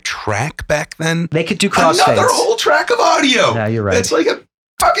extra track back then? They could do crossfades. Another whole track of audio. Yeah, you're right. It's like a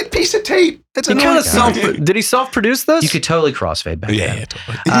fucking piece of tape. That's did he self-produce this? You could totally crossfade back then. Yeah,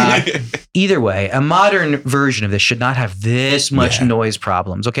 totally. Either way, a modern version of this should not have this much noise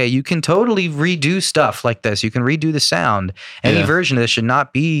problems. Okay, you can totally redo stuff like this. You can redo the sound. Any version of this should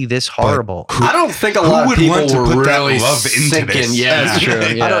not be this horrible. I don't think a lot of people were really sinking. Yeah, that's true.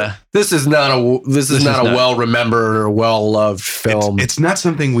 Yeah. This is not a well-remembered or well-loved film. It's not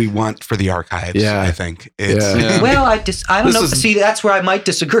something we want for the archives. Yeah. I think. Well, I don't know. See, that's where I might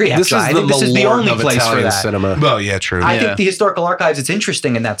disagree. Actually, I think this is the only place for that. Cinema. Well, yeah, true. I think the historical archives, it's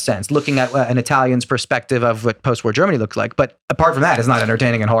interesting in that sense, looking at an Italian's perspective of what post-war Germany looked like. But apart from that, it's not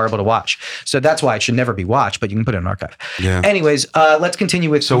entertaining and horrible to watch. So that's why it should never be watched, but you can put it in an archive. Yeah. Anyways, let's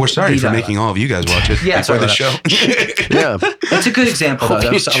continue with. So we're sorry for making all of you guys watch it before the show. Yeah. It's a good example, though.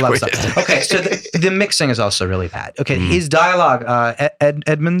 I love stuff. Okay, so the mixing is also really bad. Okay, his dialogue,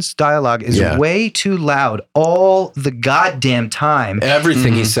 Edmund's dialogue is way too loud all the goddamn time.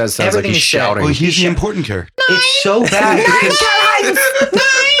 Everything he says sounds like he's shouting. Well, he's the important character. It's so bad because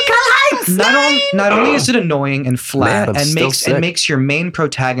not only is it annoying and flat and makes your main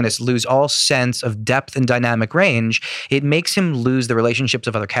protagonist lose all sense of depth and dynamic range, it makes him lose the relationships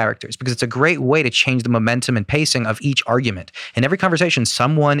of other characters, because it's a great way to change the momentum and pacing of each argument. In every conversation,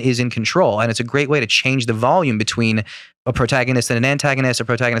 someone is in control, and it's a great way to change the volume between a protagonist and an antagonist, or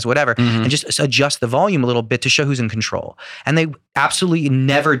protagonist, whatever, and just adjust the volume a little bit to show who's in control. And they absolutely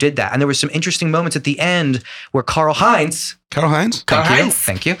never did that. And there were some interesting moments at the end where Karl Heinz.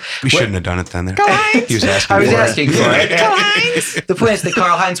 Thank you. We shouldn't have done it then. He was asking for it. The point is that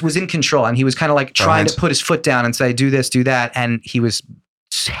Karl Heinz was in control, and he was kind of like trying to put his foot down and say, do this, do that. And he was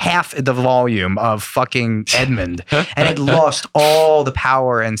half the volume of fucking Edmund, and it lost all the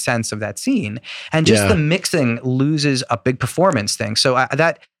power and sense of that scene. And just the mixing loses a big performance thing. So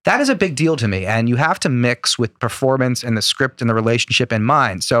that is a big deal to me. And you have to mix with performance and the script and the relationship in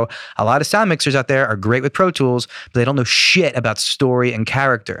mind. So a lot of sound mixers out there are great with Pro Tools, but they don't know shit about story and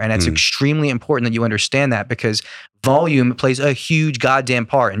character. And it's extremely important that you understand that, because volume plays a huge goddamn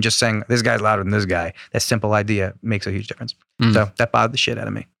part in just saying this guy's louder than this guy. That simple idea makes a huge difference. So that bothered the shit out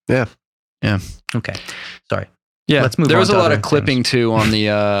of me. Yeah. Okay. Sorry. Yeah, let's move on. There was to a lot of things. clipping too on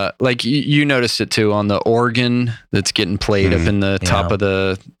the like you noticed it too on the organ that's getting played up in the top of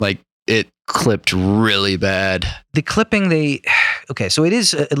the, like, it clipped really bad. The clipping so it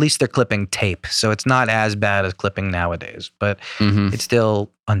is, at least they're clipping tape, so it's not as bad as clipping nowadays, but it's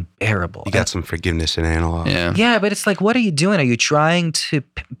still unbearable. You got some forgiveness in analog. Yeah, but it's like, what are you doing? Are you trying to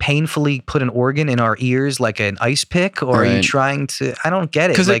painfully put an organ in our ears like an ice pick, or are you trying to? I don't get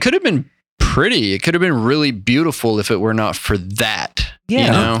it. Because it could have been pretty. It could have been really beautiful if it were not for that.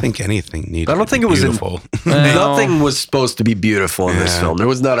 Yeah, I don't think anything needed. I don't think it was beautiful. Nothing was supposed to be beautiful in this film. There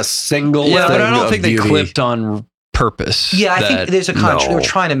was not a single. Yeah, thing but I don't think beauty. they clipped on purpose. Yeah, I think there's a contrast. They were No.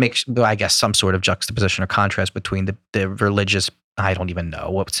 trying to make, I guess, some sort of juxtaposition or contrast between the religious. I don't even know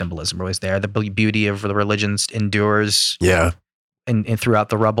what symbolism was there. The beauty of the religions endures. Yeah. And throughout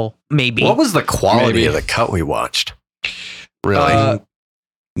the rubble, maybe. What was the quality of the cut we watched? Really?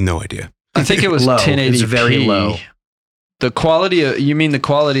 No idea. I think it was low. 1080p. It's very low. The quality of, you mean the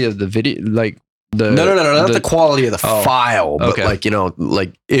quality of the video, like the No, not the quality of the file, but okay.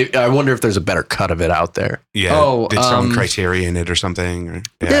 I wonder if there's a better cut of it out there. Yeah. Did someone Criterion it or something? Or,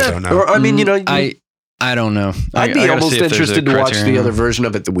 I don't know. Or, I mean, I don't know. I'd be almost interested to watch the other version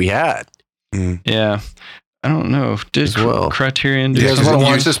of it that we had. Yeah. I don't know. Did As well. Criterion Do you do guys want to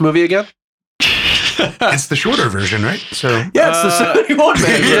watch this movie again? It's the shorter version, right? So Yeah, it's the 71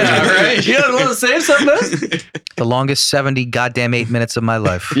 minute version. yeah, right. You don't want to say something? The longest 70 goddamn 8 minutes of my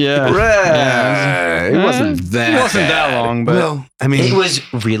life. Yeah. Right. It wasn't that. It wasn't that long, but well, I mean, It was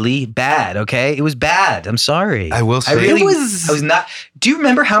really bad, okay? It was bad. I'm sorry. I will say, I It was- was not. Do you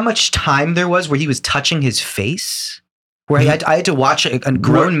remember how much time there was where he was touching his face? Where I had to watch a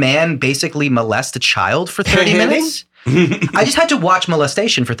grown man basically molest a child for 30 Hitting? minutes? I just had to watch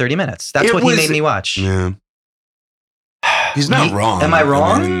molestation for 30 minutes. That's It what was- he made me watch. yeah. He's not wrong. Am I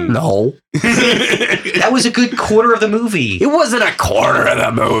wrong? mean- No. That was a good quarter of the movie. It wasn't a quarter of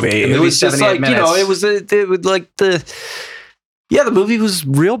the movie. The It was movie's just 78 like, you know, minutes. it was like the movie was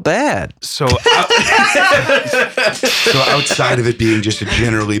real bad. So outside of it being just a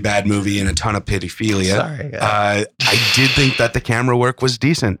generally bad movie and a ton of pedophilia, Sorry. I did think that the camera work was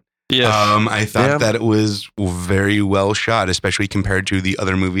decent. I thought Yeah. that it was very well shot, especially compared to the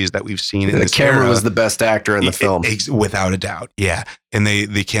other movies that we've seen in The this camera era. was the best actor in the film. Without a doubt. Yeah. And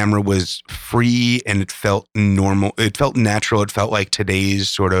the camera was free and it felt normal. It felt natural. It felt like today's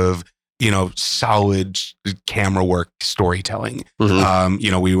sort of, solid camera work storytelling.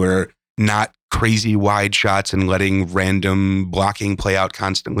 Mhm. We were not crazy wide shots and letting random blocking play out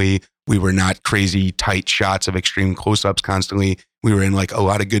constantly. We were not crazy tight shots of extreme close-ups constantly. We were in like a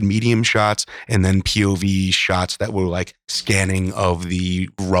lot of good medium shots and then POV shots that were like scanning of the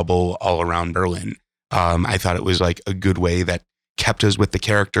rubble all around Berlin. I thought it was like a good way that kept us with the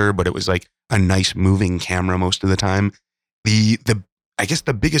character, but it was like a nice moving camera most of the time. I guess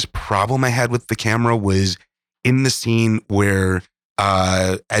the biggest problem I had with the camera was in the scene where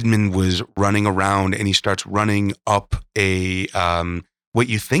Edmund was running around and he starts running up a what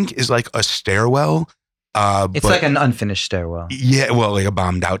you think is like a stairwell. It's like an unfinished stairwell. Yeah, well, like a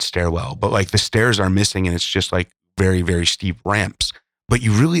bombed out stairwell, but like the stairs are missing and it's just like very, very steep ramps. But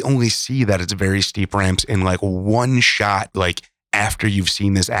you really only see that it's very steep ramps in like one shot, like after you've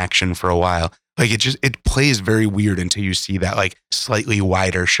seen this action for a while. Like it plays very weird until you see that like slightly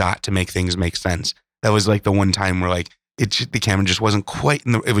wider shot to make things make sense. That was like the one time where like the camera just wasn't quite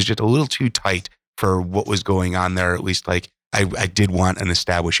it was just a little too tight for what was going on there. At least like I did want an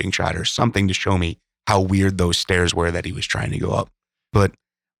establishing shot or something to show me how weird those stairs were that he was trying to go up. But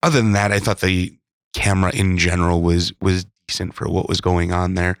other than that, I thought the camera in general was decent for what was going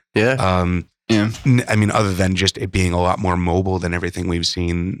on there. Yeah. I mean, other than just it being a lot more mobile than everything we've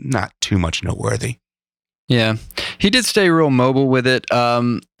seen, not too much noteworthy. Yeah, he did stay real mobile with it.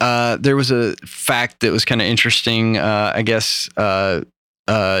 There was a fact that was kind of interesting, I guess,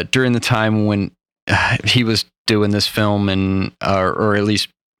 during the time when he was doing this film and, or at least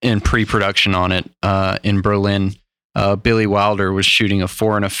in pre-production on it in Berlin, Billy Wilder was shooting a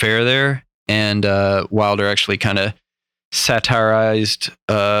foreign affair there. And Wilder actually kind of satirized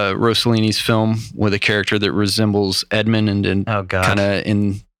Rossellini's film with a character that resembles Edmund and Oh God.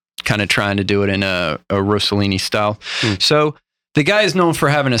 kind of trying to do it in a Rossellini style. So the guy is known for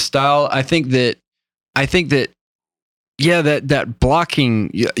having a style. I think that yeah, that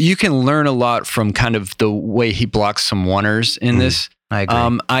blocking, you can learn a lot from kind of the way he blocks some oneers in this. I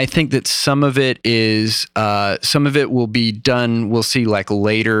agree. I think that some of it will be done. We'll see like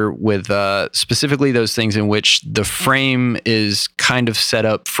later with specifically those things in which the frame is kind of set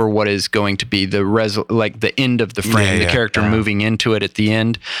up for what is going to be like the end of the frame, the character moving into it at the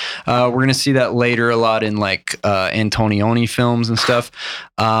end. We're going to see that later a lot in like Antonioni films and stuff.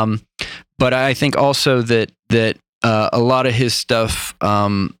 But I think also that a lot of his stuff,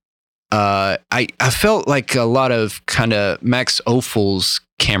 I felt like a lot of kind of Max Ophuls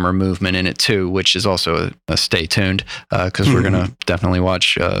camera movement in it too, which is also a stay tuned because we're going to definitely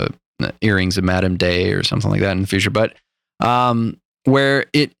watch Earrings of Madame Day or something like that in the future. But where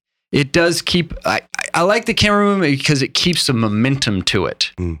it does keep, I like the camera movement because it keeps some momentum to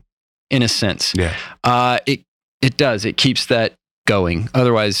it in a sense. Yeah. It keeps that going.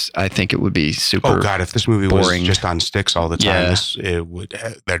 Otherwise, I think it would be super. Oh God! If this movie boring. was just on sticks all the time,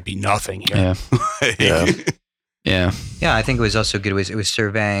 Yeah. there'd be nothing here. Yeah. Yeah. Yeah, I think it was also good. It was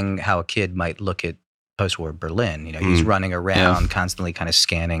surveying how a kid might look at post-war Berlin. You know, he's running around, constantly kind of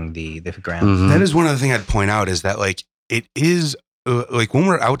scanning the ground. Mhm. That is one other thing I'd point out is that like it is like when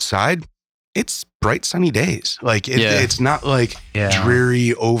we're outside, it's bright sunny days. Like it's not like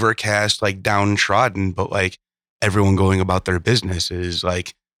dreary, overcast, like downtrodden, but like everyone going about their business is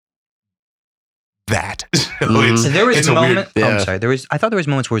like that. So There was it's a a weird- moment. I'm sorry. I thought there was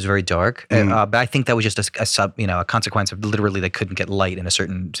moments where it was very dark, but I think that was just a consequence of literally they couldn't get light in a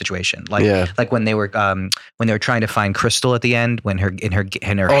certain situation. Like when they were trying to find Crystal at the end, when her Oh,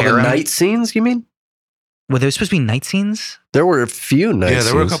 the harem. night scenes, you mean? Well, there was supposed to be night scenes. There were a few night scenes.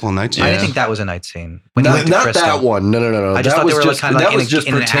 Yeah, there were a couple of night scenes. I didn't think that was a night scene. When he Not, went to not Crystal. that one. No. I just that thought was they were just kind of like that was just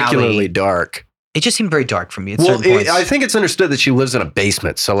in an particularly alley. dark. It just seemed very dark for me at Well, certain points. I think it's understood that she lives in a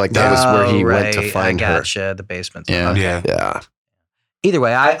basement, so like that was where he went to find I her. gotcha, the basement. Yeah. Okay. Yeah. Yeah. Either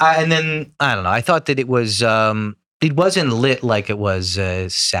way, I don't know. I thought that it wasn't lit like it was a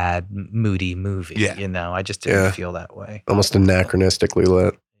sad, moody movie. Yeah. You know, I just didn't Yeah. feel that way. Almost anachronistically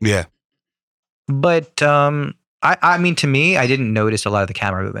lit. Yeah. But I mean, to me, I didn't notice a lot of the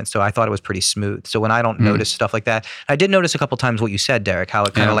camera movement, so I thought it was pretty smooth. So when I don't notice stuff like that, I did notice a couple times what you said, Derek, how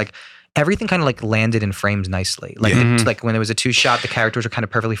it kind of like everything kind of like landed in frames nicely. Like it's like when there was a 2-shot, the characters were kind of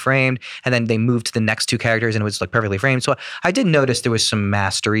perfectly framed, and then they moved to the next 2 characters, and it was like perfectly framed. So I did notice there was some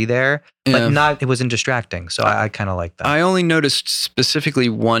mastery there, but it wasn't distracting. So I kind of like that. I only noticed specifically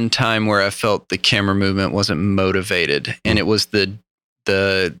one time where I felt the camera movement wasn't motivated, and it was the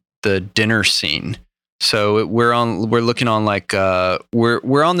dinner scene. So we're looking on like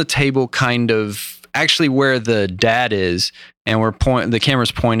we're on the table, kind of actually where the dad is, and the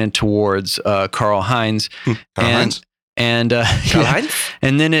camera's pointed towards Karl Heinz, and then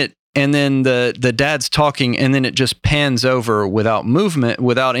the dad's talking, and then it just pans over without movement,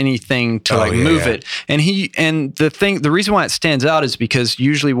 without anything to move it. And the reason why it stands out is because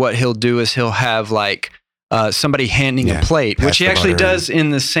usually what he'll do is he'll have like somebody handing a plate, which he actually does he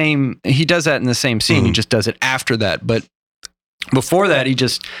does that in the same scene. He just does it after that. But before that, he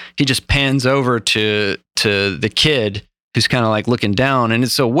just pans over to the kid who's kind of like looking down. And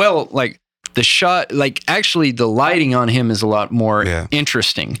it's like the shot, like actually the lighting on him is a lot more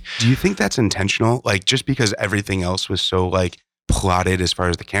interesting. Do you think that's intentional? Like just because everything else was so like plotted as far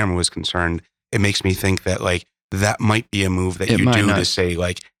as the camera was concerned, it makes me think that like that might be a move that you do to say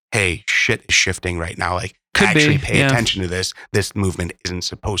like, hey, shit is shifting right now. Like, actually pay attention to this. This movement isn't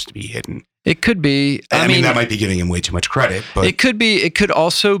supposed to be hidden. It could be. I mean, that might be giving him way too much credit, but it could be. It could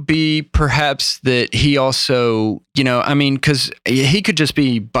also be perhaps that he also, because he could just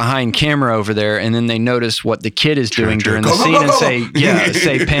be behind camera over there, and then they notice what the kid is doing during the scene and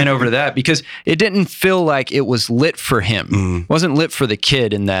say pan over to that, because it didn't feel like it was lit for him. It wasn't lit for the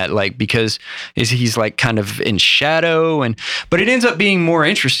kid in that, like, because he's like kind of in shadow, but it ends up being more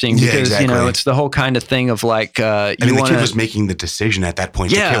interesting because it's the whole kind of thing of like the kid was making the decision at that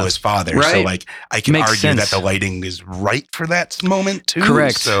point to kill his father. Right. So like I can argue that the lighting is right for that moment too.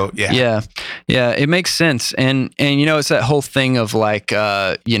 Correct. So yeah, it makes sense. And it's that whole thing of like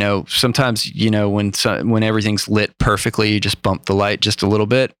sometimes when everything's lit perfectly, you just bump the light just a little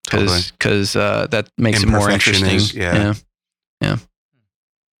bit because that makes it more interesting. Yeah.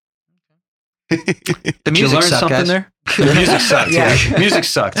 The music learned something guys. There. The music sucked. Yeah. Music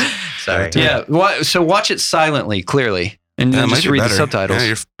sucked. Sorry. Yeah. So watch it silently, clearly. And then just read the subtitles. Yeah,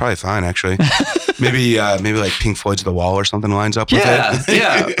 you're probably fine, actually. maybe like Pink Floyd's The Wall or something lines up with it.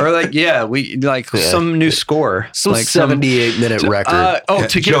 Yeah. Or like, some new score. Some like 78-minute record.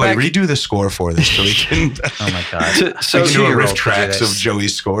 To get Joey, redo the score for this so we can. Oh my God. So do a riff tracks of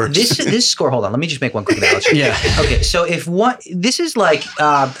Joey's scores. This score, hold on, let me just make one quick analogy. Yeah. Okay, so this is like,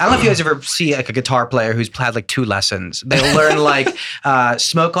 I don't know if you guys ever see like a guitar player who's had like 2 lessons. They'll learn like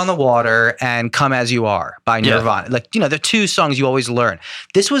Smoke on the Water and Come As You Are by Nirvana. Like, the 2 songs you always learn.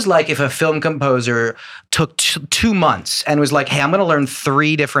 This was like if a film composer took 2 months and was like, hey, I'm going to learn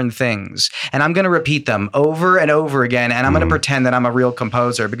 3 different things and I'm going to repeat them over and over again. And I'm going to pretend that I'm a real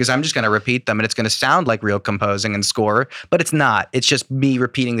composer because I'm just going to repeat them and it's going to sound like real composing and score, but it's not. It's just me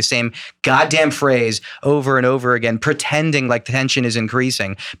repeating the same goddamn phrase over and over again, pretending like the tension is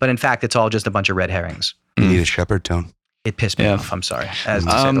increasing. But in fact, it's all just a bunch of red herrings. You need a shepherd tone. It pissed me off. I'm sorry, as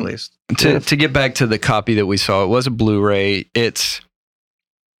to say the least. To get back to the copy that we saw, it was a Blu-ray. It's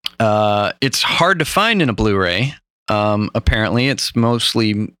hard to find in a Blu-ray. Apparently, it's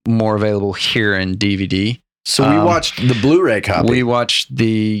mostly more available here in DVD. So we watched the Blu-ray copy. We watched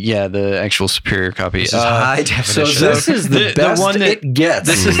the actual superior copy. This is high definition. So this is the best one that it gets.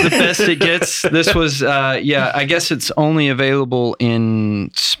 This is the best it gets. This was I guess it's only available in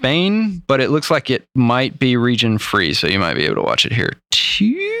Spain, but it looks like it might be region free, so you might be able to watch it here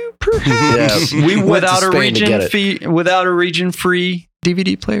too, perhaps. Yeah, we went without to a Spain region to get it. fee, without a region free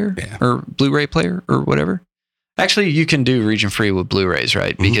DVD player or Blu-ray player or whatever. Actually, you can do region free with Blu-rays,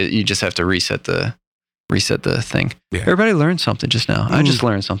 right? Because you just have to reset the thing. Yeah. Everybody learned something just now. I just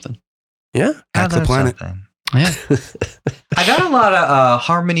learned something. Yeah. Hack the planet. Yeah. I got a lot of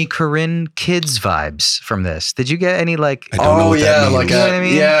Harmony Korine Kids vibes from this. Did you get any like? I don't know what that means. Like you know what I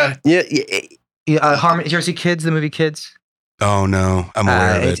mean? Yeah. Harmony. Did you ever see Kids, the movie Kids? Oh no, I'm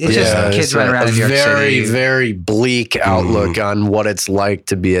aware of it. It's just kids running around in New York very, City. very bleak outlook on what it's like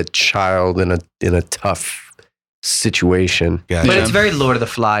to be a child in a tough situation. Gotcha. But it's very Lord of the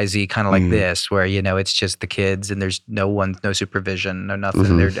Flies-y, kind of like this, where, it's just the kids and there's no supervision, no nothing.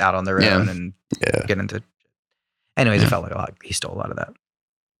 Mhm. They're out on their own and get into. Anyways, it felt like he stole a lot of that.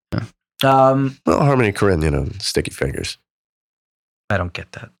 Well, Harmony Korine, Sticky Fingers. I don't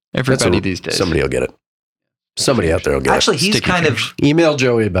get that. Everybody these days. Somebody will get it. Somebody out there will get Actually, it. he's Sticky kind Fingers. Email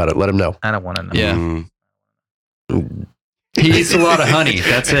Joey about it. Let him know. I don't want to know. Yeah. Mm. He eats a lot of honey.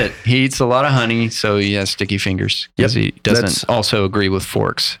 That's it. He eats a lot of honey, so he has sticky fingers because he doesn't That's- also agree with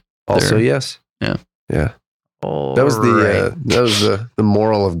forks. Also, There. yes. Yeah. Yeah. All That was right. the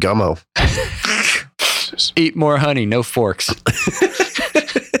moral of Gummo. Eat more honey, no forks.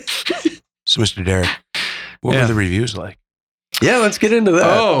 So, Mr. Derek, what were the reviews like? Yeah, let's get into that.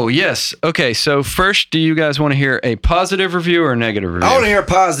 Oh, yes. Okay, so first, do you guys want to hear a positive review or a negative review? I want to hear a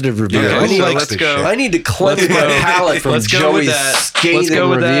positive review. Yeah, I, need, let's go. I need to cleanse Let's my go. palate from Let's go with Joey's that. scathing Let's go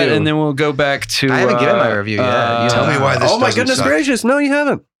with review. that, and then we'll go back to. I haven't given my review yet. Tell me why this Oh my doesn't goodness suck. gracious! No, you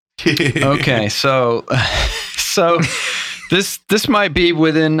haven't. Okay, so this might be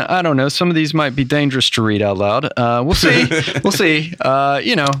within, I don't know, some of these might be dangerous to read out loud. We'll see. We'll see.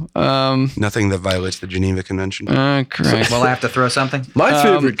 Nothing that violates the Geneva Convention. Correct. Well, I have to throw something. My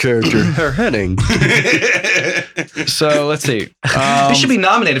favorite character, Herr Henning. So let's see. He should be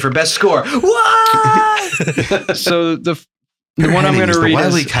nominated for best score. What? So the one I'm going to read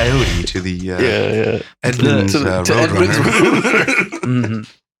Wile E. is Coyote to the Yeah. Edmonds To Edmonds Roadrunner.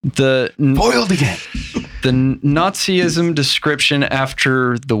 the Boiled again. the Nazism description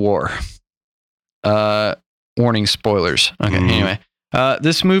after the war. Warning, spoilers. Okay, anyway.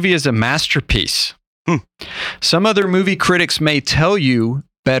 This movie is a masterpiece. Some other movie critics may tell you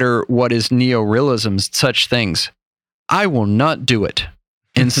better what is neorealism, such things. I will not do it.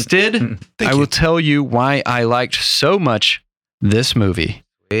 Instead, I will tell you why I liked so much this movie.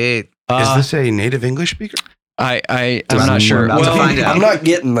 Wait. Is this a native English speaker? I'm I'm not sure. about to find out. I'm not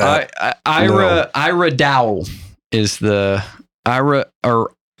getting that. Ira Dowell is the Irad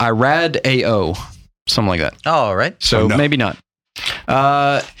AO, something like that. Oh, all right. So no. maybe not. In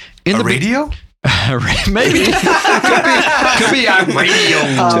A the radio? maybe could be a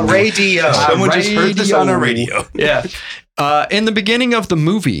radio. Radio. Someone just heard this on a radio. Yeah. In the beginning of the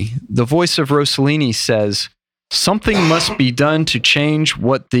movie, the voice of Rossellini says, "Something must be done to change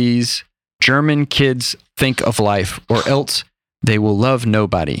what these German kids think of life, or else they will love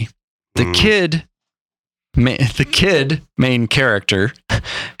nobody." The kid, main character,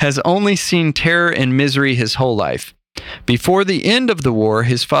 has only seen terror and misery his whole life. Before the end of the war,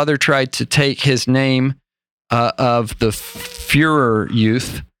 his father tried to take his name of the Führer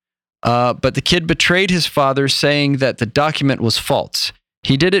youth, but the kid betrayed his father, saying that the document was false.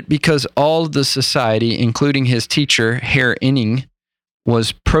 He did it because all of the society, including his teacher, Herr Inning,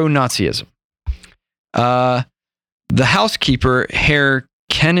 was pro-Nazism. The housekeeper, Herr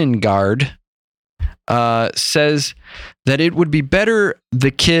Kennengard, says that it would be better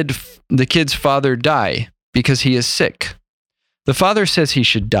the kid's father die because he is sick. The father says he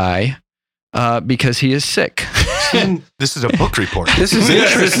should die because he is sick. This is a book report. This is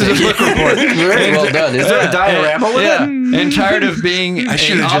interesting. This is a book report. Very well done. Is there a diorama with it? And tired of being I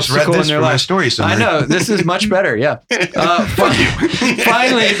should an have just read obstacle in this their for my life. story summary. I know, this is much better, yeah.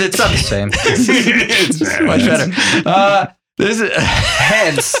 Finally, It's not the same. It's much better. This is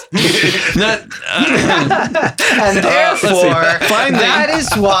Hence, And let's see. therefore, Finally- that is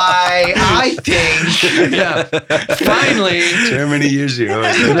why I think. yeah. Finally, Germany years ago.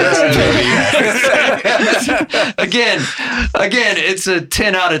 again, it's a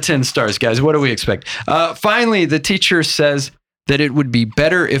 10 out of 10 stars, guys. What do we expect? Finally, the teacher says that it would be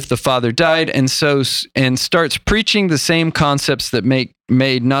better if the father died, and starts preaching the same concepts that made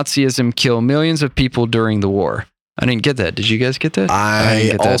Nazism kill millions of people during the war. I didn't get that. Did you guys get that? I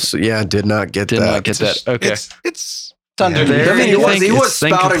didn't get that. also did not get Did that. not get that. Okay. It's under there. I mean, You he think was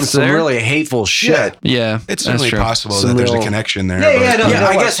think spouting it's some there? really hateful shit. Yeah, it's that's certainly true. possible Some that there's a real- connection there. Yeah, but- no, Yeah, no,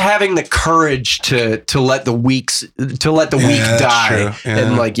 I what? guess having the courage to let the weak that's die true. Yeah.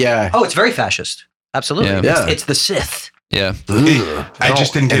 and Oh, it's very fascist. Absolutely. Yeah. It's the Sith. Yeah. I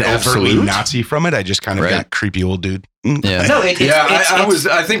just didn't get An overtly absolute? Nazi from it. I just kind of Right. got creepy old dude. Yeah. No, it's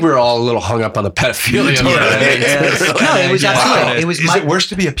I think we were all a little hung up on the pedophilia. Yeah. No, it was absolutely. It was Is it worse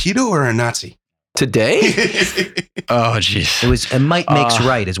to be a pedo or a Nazi? Today? Oh, jeez. It might makes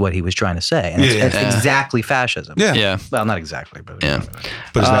right is what he was trying to say, and it's Yeah. exactly fascism. Yeah. Yeah. Well, not exactly, but Yeah.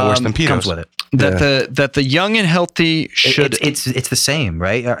 But is that worse than pedos? comes with it. That the young and healthy should. It's the same,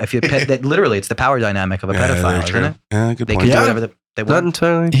 right? If you that literally, it's the power dynamic of a pedophile, very isn't true. it? Yeah, good They point. can do Yeah. whatever they Not want.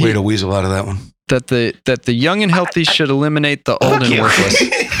 entirely. Way to weasel out of that one. that the young and healthy should eliminate the old and worthless.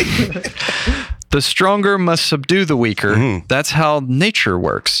 The stronger must subdue the weaker. Mhm. That's how nature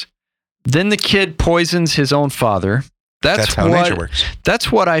works. Then the kid poisons his own father. That's how nature works.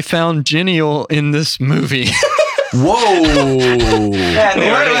 That's what I found genial in this movie. Whoa.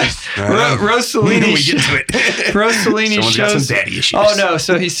 Rossellini, We get to it. Rossellini Someone's got shows. some daddy issues. Oh no!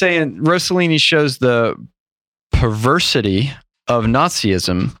 So he's saying Rossellini shows the perversity of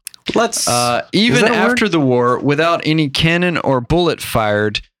Nazism, Let's. even that a word? after the war, without any cannon or bullet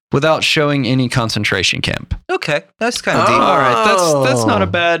fired, without showing any concentration camp. Okay, that's kind of deep. All right, that's not a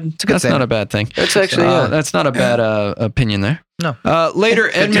bad. a good That's thing. not a bad thing. That's actually, That's not a bad opinion there. No. Later,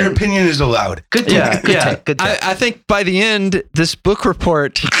 But your Edmund. opinion is allowed. Good take. Yeah, good yeah. take. Good take. I think by the end, this book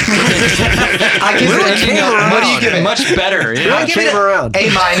report. I give it a ending up- what do you give it? Much better. Yeah. I give it came around. A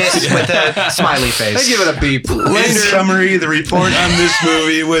minus with a smiley face. I give it a B. In summary, the report on this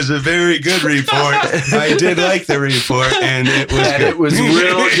movie was a very good report. I did like the report, and it was And good. it was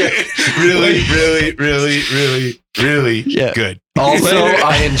real good. really, really, really, really, really Yeah. good. Also, Later-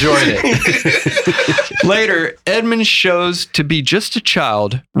 I enjoyed it. Later, Edmund shows to be just a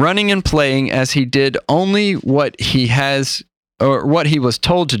child, running and playing as he did only what he has or what he was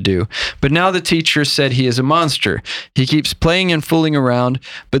told to do. But now the teacher said he is a monster. He keeps playing and fooling around,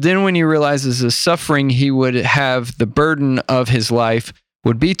 but then when he realizes the suffering he would have, the burden of his life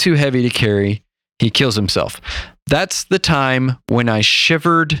would be too heavy to carry, he kills himself. That's the time when I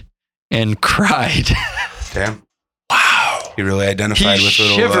shivered and cried. Damn. Wow. He really identified He with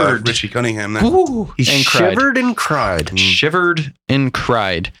little shivered. Richie Cunningham there. Ooh, He and cried. shivered and cried. Shivered and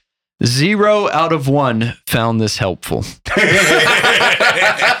cried. 0 out of 1 found this helpful.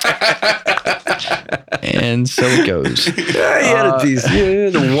 And so it goes. Yeah, he had a decent. Yeah,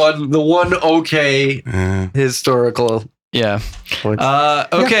 the one okay historical. Yeah. points.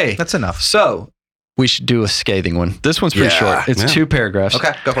 Okay. That's enough. So we should do a scathing one. This one's pretty Yeah. short. It's Yeah. 2 paragraphs.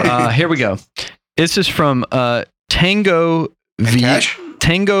 Okay, go for it. Here we go. This is from Tango Cash?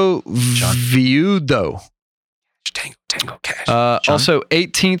 Tango John. Viudo. Tango Cash. John? Also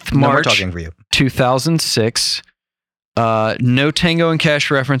 18th No, we're March talking for you. 2006. No Tango and Cash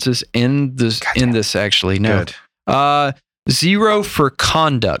references in this actually. No. Good. 0 for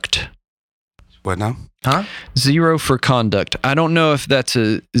conduct. What now? 0 for conduct. I don't know if that's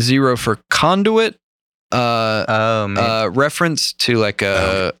a 0 for conduit. Oh man. Reference to like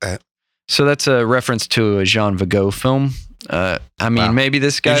a. So that's a reference to a Jean Vigo film. I mean, Wow. maybe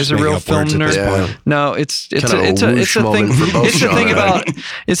this You're guy's just a making real up film words at this nerd. point. No, it's Kind of a a thing. whoosh moment for both It's the thing genres. about.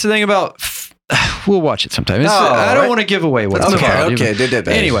 It's the thing about. We'll watch it sometime. It's, Oh, I don't right. want to give away what That's it's about.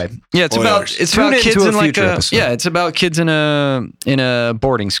 Okay. Anyway, yeah, it's Spoilers. about Tune into kids a in like future a episode. it's about kids in a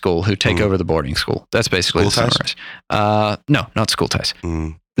boarding school who take Mhm. over the boarding school. That's basically School the ties? summarize. No, not school ties.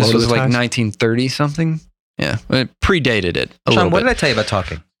 Mm. This What was are the like ties? 1930 something. Yeah, it predated it a Sean, little what bit. did I tell you about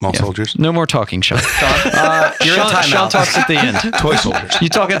talking? Mall Yeah. soldiers. No more talking, Sean. You're in Sean, timeout. Sean talks at the end. Toy soldiers. You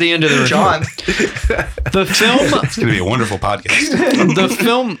talk at the end of the review. John. The film. It's going to be a wonderful podcast. The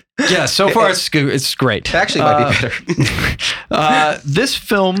film. Yeah, so far it's great. It actually might be better. This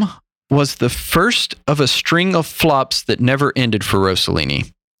film was the first of a string of flops that never ended for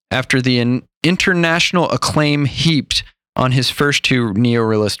Rossellini. After the international acclaim heaped on his first 2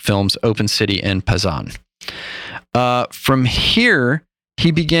 neorealist films, Open City and Pazan. From here,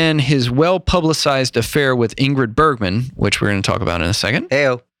 he began his well-publicized affair with Ingrid Bergman, which we're going to talk about in a second,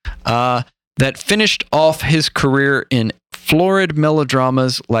 Heyo. that finished off his career in florid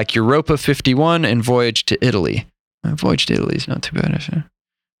melodramas like Europa 51 and Voyage to Italy. Voyage to Italy is not too bad. I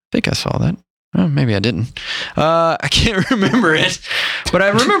think I saw that. Oh, maybe I didn't. I can't remember it, but I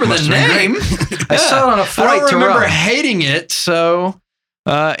remember the name. I saw it on a I flight don't to remember Rome. hating it. So,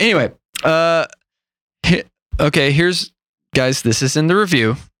 anyway, okay, here's, guys, this is in the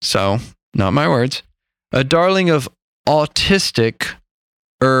review, so not my words. A darling of autistic,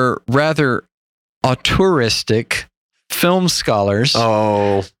 or rather auteuristic film scholars.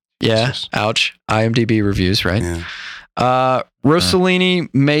 Oh, Yeah, Jesus. ouch. IMDb reviews, right? Yeah. Rossellini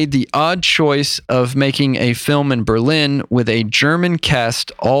made the odd choice of making a film in Berlin with a German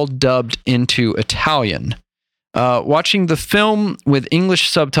cast all dubbed into Italian. Watching the film with English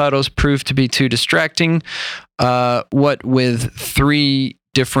subtitles proved to be too distracting, what with 3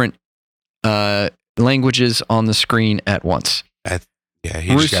 different languages on the screen at once. Yeah,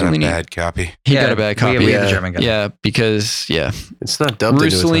 he just got a Mussolini- bad copy. He got a bad copy. We have Yeah. the German guy. Yeah, because It's not dubbed into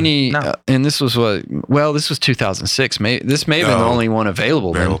it. Mussolini, No. and this was this was 2006. This may have been the Oh. only one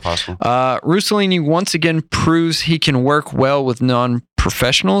available Very then. well possible. Mussolini once again proves he can work well with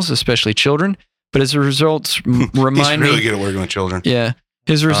non-professionals, especially children. But his results He's remind really me. good at working with children. Yeah,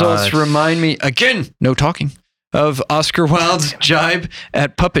 his results it's- remind me again. No talking of Oscar Wilde's jibe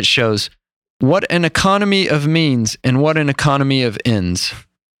at puppet shows. What an economy of means and what an economy of ends.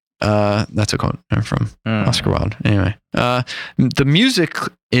 That's a quote from Mm. Oscar Wilde. Anyway, the music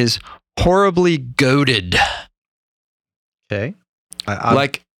is horribly goated. Okay.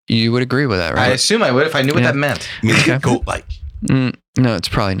 Like you would agree with that, I right? assume I would if I knew what Yeah. that meant. I mean, Okay. goat like. No, it's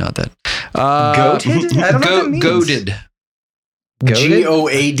probably not that. Goated? I don't know what that means. Goated. Goated?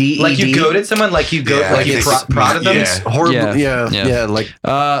 GOADED. Like you goaded someone? Like you Yeah, like I you think prodded them? yeah. Horrible. Yeah. Yeah. Like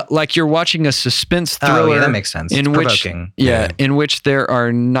Like you're watching a suspense Oh, thriller. yeah, that makes sense. in It's which- provoking. Yeah, Yeah. in which there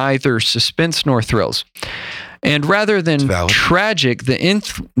are neither suspense nor thrills. And rather It's than valid. tragic, the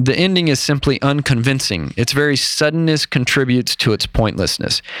ending is simply unconvincing. Its very suddenness contributes to its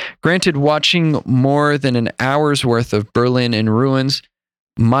pointlessness. Granted, watching more than an hour's worth of Berlin in ruins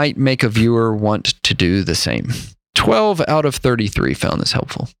might make a viewer want to do the same. 12 out of 33 found this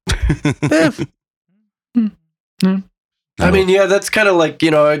helpful. I mean, yeah, that's kind of like,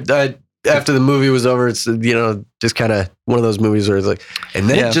 I after the movie was over, it's, just kind of one of those movies where it's like, and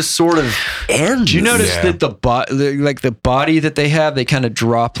then Yeah. it just sort of ends. Do you notice Yeah. that the body that they have, they kind of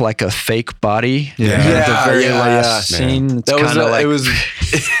drop like a fake body? Yeah. At the very Yeah, last yeah. scene. It's That was, kind of like, it was,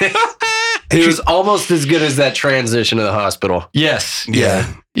 it was almost as good as that transition to the hospital. yes. Yeah.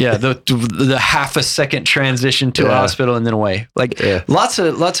 Yeah, the half a second transition to a Yeah. hospital and then away. Like Yeah. lots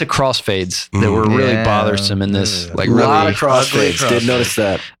of crossfades that were really Yeah. bothersome in this. Ugh. Like A really, lot of crossfades. ugly Did notice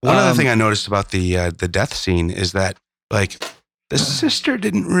that. One other Um, thing I noticed about the death scene is that like the sister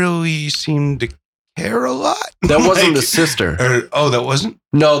didn't really seem to care a lot. That wasn't the Like, sister. that wasn't.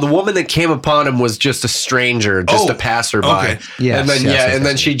 No, the woman that came upon him was just a stranger, just Oh, a passerby. Okay, Yes, and then yes, then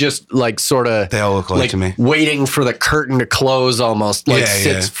yes. she just like sort of they all look like to me. waiting for the curtain to close, almost like Yeah,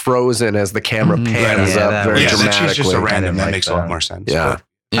 sits yeah. frozen as the camera Mhm. pans Yeah, up that very was- Yeah, that dramatically. she's just a I random. didn't That like makes a lot that. more sense. Yeah.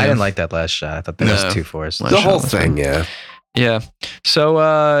 yeah. I didn't like that last shot. I thought that No. was too forced. Last The shot whole was thing, yeah. Yeah. So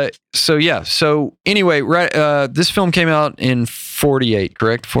anyway, right. This film came out in 48,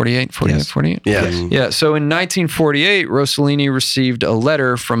 correct? 48. Yes. Yeah. Mm. Yeah. So in 1948, Rossellini received a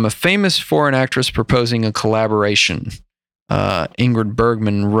letter from a famous foreign actress proposing a collaboration. Ingrid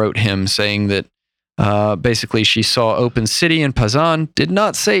Bergman wrote him saying that basically she saw Open City and Pazan, did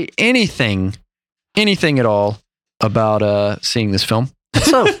not say anything at all about seeing this film.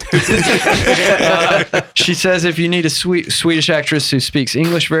 So, She says if you need a Swedish actress who speaks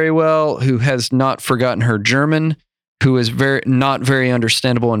English very well, who has not forgotten her German, who is not very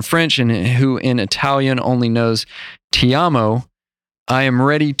understandable in French, and who in Italian only knows "ti amo," I am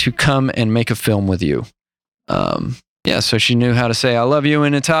ready to come and make a film with you. Yeah, so she knew how to say "I love you"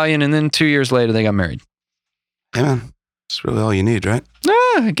 in Italian, and then 2 years later they got married. Yeah, man. That's really all you need, right?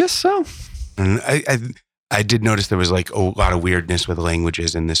 I guess so. And I did notice there was like a lot of weirdness with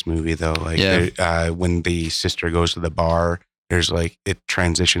languages in this movie, though. Like Yeah. when the sister goes to the bar, there's like it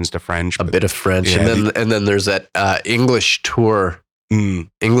transitions to French. a bit of French, Yeah, and then there's that English tour.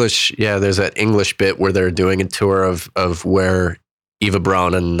 English, yeah. There's that English bit where they're doing a tour of where Eva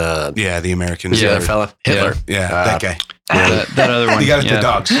Braun and Yeah, the Americans. the Yeah. other fella Hitler. Yeah, Uh, that guy. That other one. You got yeah. the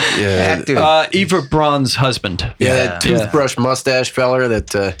dogs. Yeah, That dude. Eva Braun's husband. yeah, Yeah. that toothbrush mustache feller that.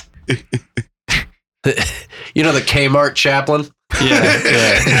 The Kmart chaplain. Yeah.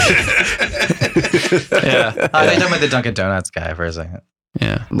 Yeah. I think I'm talking about the Dunkin' Donuts guy for a second.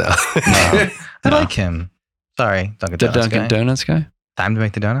 Yeah. No. I No. like him. Sorry, Dunkin' The Donuts Dunkin' guy. Donuts guy? Time to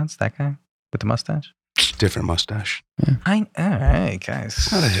make the donuts. That guy with the mustache. Different mustache. All right, guys.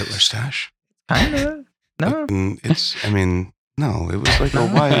 Not a Hitler stash. Kind of. No. It's. I mean, no. It was like a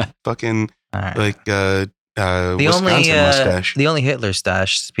white fucking All right. like the Wisconsin mustache. only Hitler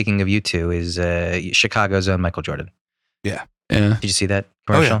stash. Speaking of you two, is Chicago's own Michael Jordan. Yeah. Did you see that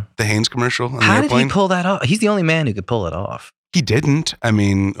Oh commercial? yeah, the Hanes commercial on How the did airplane. he pull that off? He's the only man who could pull it off. He didn't. I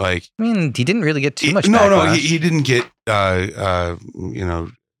mean, like I mean, he didn't really get too much. No, backlash. he didn't get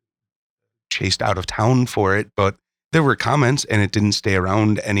chased out of town for it, but there were comments, and it didn't stay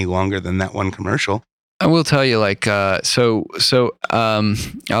around any longer than that one commercial. I will tell you, like, I was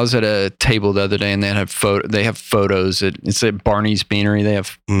at a table the other day, and they have photos. It's at Barney's Beanery. They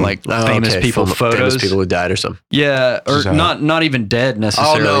have like famous people photos. Famous people who died or something. Yeah, or So- not even dead Oh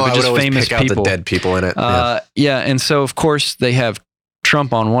necessarily, no, but I would just always famous pick out people. the dead people in it. Yeah, and so of course they have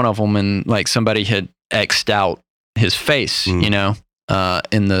Trump on one of them, and like somebody had X'd out his face, Mm.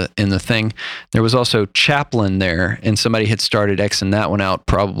 in the thing. There was also Chaplin there, and somebody had started Xing that one out,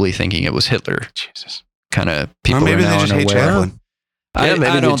 probably thinking it was Hitler. Jesus. Kind of people Or maybe are they now just hate unaware. Chaplin. I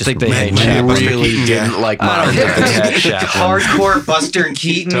don't think they hate Maybe Chaplin. Buster really Keaton, didn't yeah. like I don't mine. think they had Chaplin. Hardcore Buster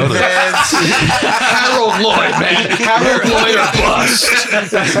Keaton Totally. fans. Harold Lloyd, man. Harold Lloyd or bust.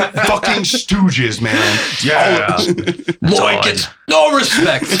 Fucking stooges, man. Yeah. Lloyd gets no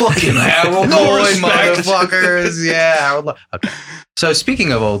respect. Fucking Harold No Lloyd, respect, motherfuckers. Yeah. Harold Lloyd. Okay. So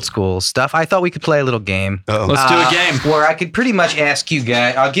speaking of old school stuff, I thought we could play a little game. Uh-oh. Let's do a game. Where I could pretty much ask you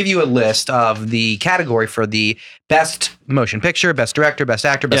guys, I'll give you a list of the category for the best motion picture, best director, best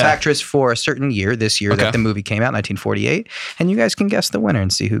actor, best Yeah. actress for a certain year, this year Okay. that the movie came out, 1948. And you guys can guess the winner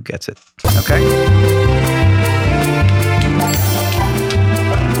and see who gets it. Okay?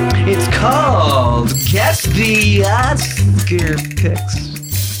 It's called Guess the Oscar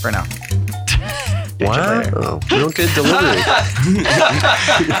Picks. For now. Wow. Real good delivery.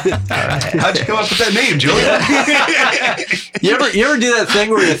 How'd you come up with that name, Julian? You ever do that thing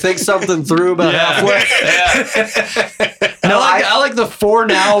where you think something through about halfway? I like the for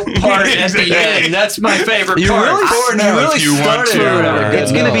now part at the end. That's my favorite You part. really, For now, you really if you want started to. whatever.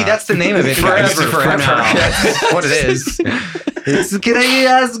 It's going to be, that's the name of it. guys. Forever, For for now. now. That's what it is. It's gonna be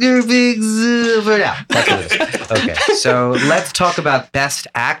Oscar Picks for now. That's what it is. Okay, so let's talk about Best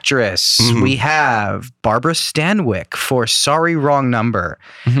Actress. Mhm. We have Barbara Stanwyck for Sorry, Wrong Number.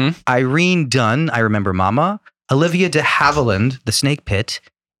 Mhm. Irene Dunn, I Remember Mama. Olivia de Havilland, The Snake Pit.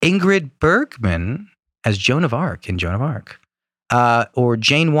 Ingrid Bergman as Joan of Arc in Joan of Arc. Or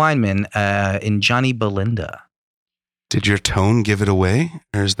Jane Wyman in Johnny Belinda. Did your tone give it away?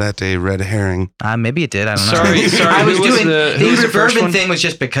 Or is that a red herring? Maybe it did. I don't know. Sorry, I was who was doing the- the who was the Ingrid first Bergman one? thing was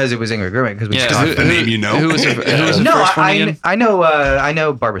just because it was Ingrid Bergman. Because we Yeah, just the name you know? Who was the no, first one again? I know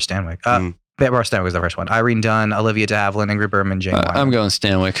Barbara Stanwyck. Mm. Barbara Stanwyck was the first one. Irene Dunn, Olivia de Havilland, Ingrid Bergman, Jane Wyman. I'm going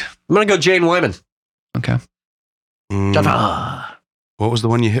Stanwyck. I'm gonna go Jane Wyman. Okay. Mm. What was the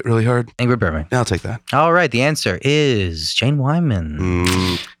one you hit really hard? Ingrid Bergman. Yeah, I'll take that. All right, the answer is Jane Wyman.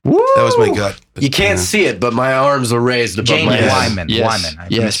 That was my gut. You can't see it, but my arms are raised above Jane my head. Wyman. Yes. Wyman. I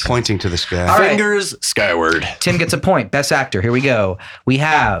Yes. mispronounced. Pointing to the sky. All right. Fingers skyward. Tim gets a point. Best actor. Here we go. We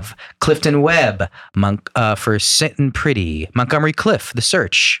have Clifton Webb for Sittin' Pretty. Montgomery Clift, The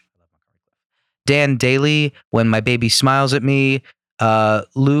Search. Dan Daly, When My Baby Smiles at Me.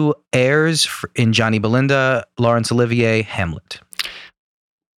 Lou Ayres in Johnny Belinda. Laurence Olivier, Hamlet.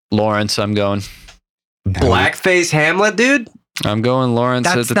 Lawrence, I'm going. Blackface Hamlet, dude. I'm going Lawrence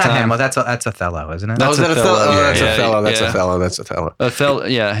at That's the not time. Hamlet. That's Othello, isn't it? That's that Othello. Othello? Oh, that's Yeah, Othello. That's yeah. Othello. That's Othello.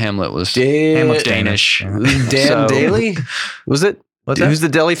 Yeah, Hamlet was Hamlet's Danish. Dan So- Daly? Was it? What's that? Who's the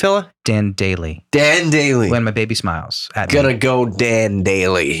deli fella? Dan Daly. Dan Daly. When My Baby Smiles at Gonna Me. go Dan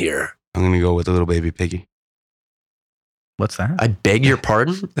Daly here. I'm going to go with the little baby piggy. What's that? I beg your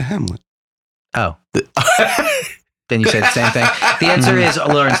pardon? The Hamlet. Oh, then you say the same thing. The answer is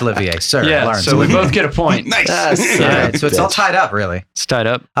Laurence Olivier, sir. Yeah, Laurence so we Olivier. both get a point. Nice. All right, so it's all tied up, really. It's tied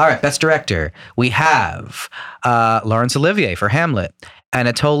up. All right, best director. We have Laurence Olivier for Hamlet,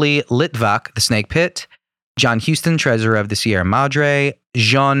 Anatoly Litvak, The Snake Pit, John Huston, Treasure of the Sierra Madre,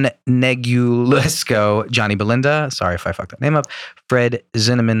 Jean Negulesco, Johnny Belinda. Sorry if I fucked that name up. Fred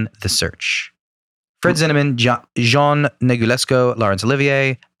Zinnemann, The Search. Fred Zinnemann, Jean Negulesco, Laurence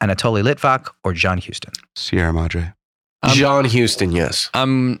Olivier, Anatoly Litvak, or John Huston. Sierra Madre. John Huston, yes.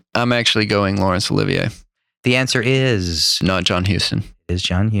 I'm actually going Laurence Olivier, The answer is not John Huston.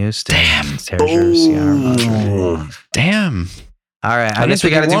 John Huston. Damn. Treasure of Sierra Madre. Boom. Damn. All right, I I guess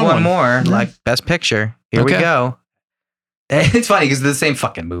think we got to we do won one one. more, like best picture. Here we Okay. go. It's funny because they're the same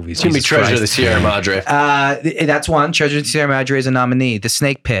fucking movies. It's gonna be Jesus Treasure of the Christ. Sierra Madre. That's one. Treasure of the Sierra Madre is a nominee. The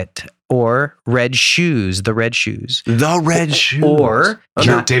Snake Pit or Red Shoes. The Red Shoes. The Red Shoes. Or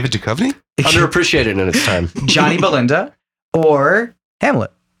Under David Duchovny? Underappreciated in its time. Johnny Belinda or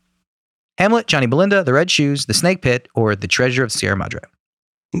Hamlet. Hamlet, Johnny Belinda, The Red Shoes, The Snake Pit, or The Treasure of Sierra Madre.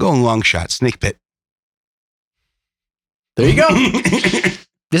 I'm going long shot. Snake Pit. There you go.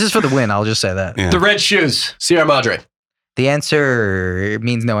 This is for the win. I'll just say that. Yeah. The Red Shoes. Sierra Madre. The answer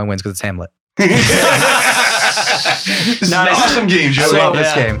means no one wins because it's Hamlet. This is an awesome game, I Joey. love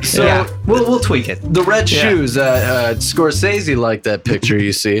this yeah. game. So- Yeah. We'll tweak it. The Red Yeah. Shoes. Scorsese liked that picture,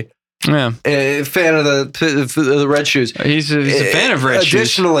 you see. Yeah. Fan of the Red Shoes. He's a fan of Red Shoes.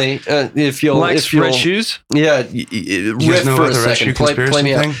 Additionally, if you'll Likes Red Shoes? Yeah, You riff guys know for about a the Red second. Shoe Play conspiracy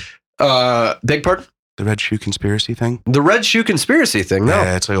me thing? out. Big pardon? The Red Shoe conspiracy thing? The Red Shoe conspiracy thing. No.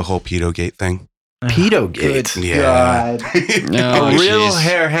 Yeah, it's like a whole pedogate thing. Pedo Gate. Yeah. No, A real jeez.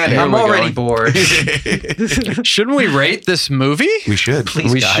 hair head. I'm we already going. bored. Shouldn't we rate this movie? We should.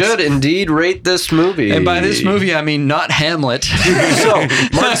 Please, We guys. should indeed rate this movie. And by this movie, I mean not Hamlet. So,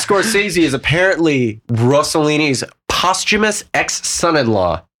 Martin Scorsese is apparently Rossellini's posthumous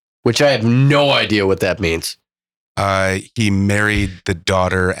ex-son-in-law, which I have no idea what that means. He married the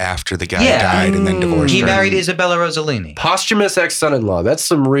daughter after the guy Yeah. died and then divorced He her. married Isabella Rossellini. Posthumous ex-son-in-law. That's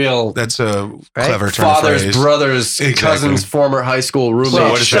some real That's a Right? clever term father's, phrase. brothers, Exactly. cousins, former high school roommate. So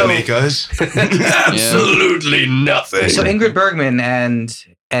what does So- that make us? Absolutely nothing. So Ingrid Bergman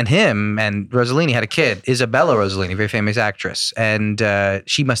and him and Rossellini had a kid, Isabella Rossellini, very famous actress, and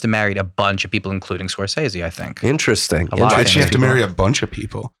she must have married a bunch of people, including Scorsese, I think. Interesting. A lot. Why did she have to people. marry a bunch of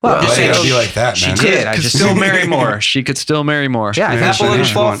people? Well, I'm Why just did saying it be like that, she man? did. I Could just still marry more. She could still marry more. Yeah, I think Apple Yeah, didn't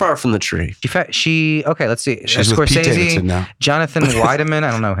she fall won. far from the tree. she okay. Let's see. She's with Pete Davidson Scorsese, now. Jonathan Weideman.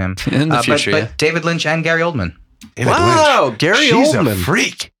 I don't know him. In the future, but David Lynch and Gary Oldman. David Wow, Lynch. Gary She's Oldman. a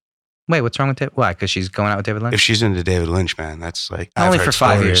freak. Wait, what's wrong with it? Why? Because she's going out with David Lynch. If she's into David Lynch, man, that's like I've Only heard for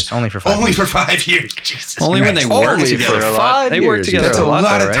 5 stories. years. Only for 5 Only years. for 5 years. Jesus Only when they Christ. work Only together for a lot. 5 They work years, together That's a a lot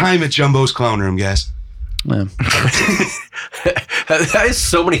though, of right? time at Jumbo's Clown Room, guys. Yeah. That is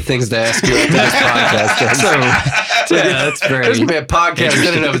so many things to ask you after this podcast. Yeah, that's very. There's gonna be a podcast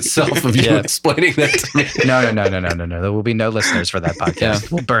in and of itself of you Yeah. explaining that to me. No. There will be no listeners for that podcast. Yeah.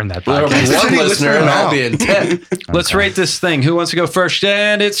 We'll burn that There'll be podcast. There's one any listener listener and now. I'll be in 10. Let's Okay. rate this thing. Who wants to go first?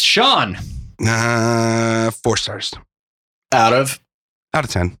 And it's Sean. 4 stars Out of? out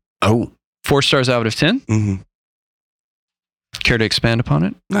of 10. 4 stars out of 10. hmm Care to expand upon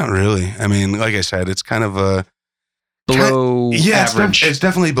it? Not really. I mean, like I said, it's kind of a Below average. It's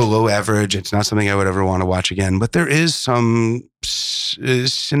definitely below average. It's not something I would ever want to watch again. But there is some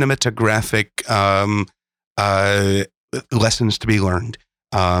cinematographic lessons to be learned.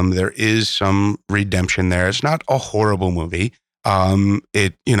 There is some redemption there. It's not a horrible movie.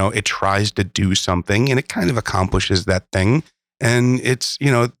 It tries to do something and it kind of accomplishes that thing. And it's,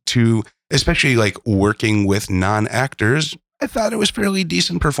 especially like working with non-actors, I thought it was fairly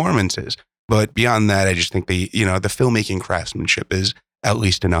decent performances. But beyond that, I just think the filmmaking craftsmanship is at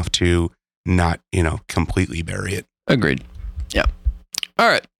least enough to not, completely bury it. Agreed. Yeah. All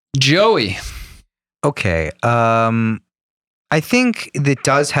right. Joey. Okay. I think it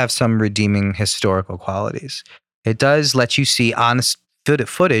does have some redeeming historical qualities. It does let you see honest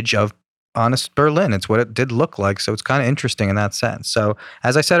footage of honest Berlin. It's what it did look like. So it's kind of interesting in that sense. So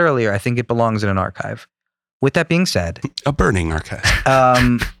as I said earlier, I think it belongs in an archive. With that being said, A burning archive.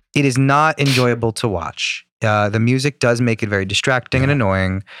 it is not enjoyable to watch. The music does make it very distracting and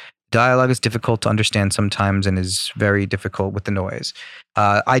annoying. Dialogue is difficult to understand sometimes and is very difficult with the noise.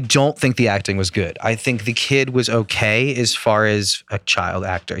 I don't think the acting was good. I think the kid was okay as far as a child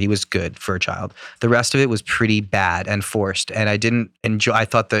actor. He was good for a child. The rest of it was pretty bad and forced. And I didn't enjoy, I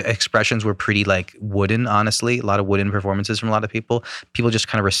thought the expressions were pretty like wooden, honestly. A lot of wooden performances from a lot of people. People just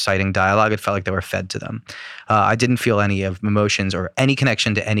kind of reciting dialogue. It felt like they were fed to them. I didn't feel any of emotions or any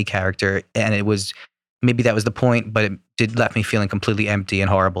connection to any character. And it was, maybe that was the point, but it did left me feeling completely empty and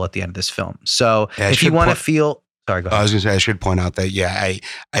horrible at the end of this film. So Yeah, I if you should want to point- feel, sorry, go I ahead. was going to say, I should point out that,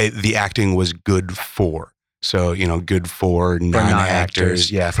 the acting was good for. So, good for non-actors.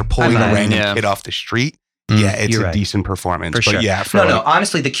 non-actors. Yeah, for pulling a I'm not- random yeah. kid off the street. Mm, Yeah, it's you're a right. decent performance. For but sure. yeah, for No.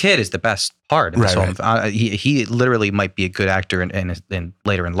 Honestly, the kid is the best part of this Right, whole. He literally might be a good actor in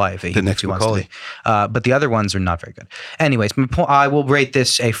later in life. The next he wants to Macaulay. be. But the other ones are not very good. Anyways, I will rate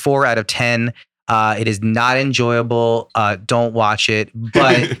this a 4 out of 10. It is not enjoyable. Don't watch it.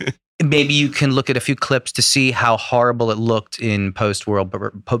 But maybe you can look at a few clips to see how horrible it looked in post-war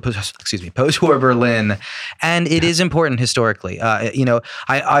Berlin, and it is important historically.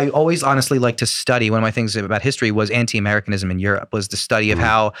 I always honestly like to study. One of my things about history was anti-Americanism in Europe, was the study of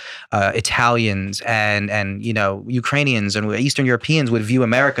how Italians and Ukrainians and Eastern Europeans would view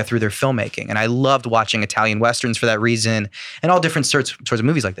America through their filmmaking, and I loved watching Italian westerns for that reason, and all different sorts of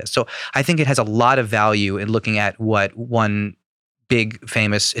movies like this. So I think it has a lot of value in looking at what one big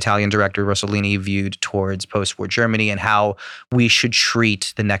famous Italian director Rossellini viewed towards post-war Germany and how we should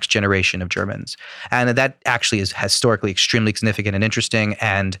treat the next generation of Germans. And that actually is historically extremely significant and interesting.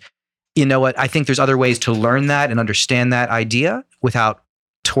 And you know what? I think there's other ways to learn that and understand that idea without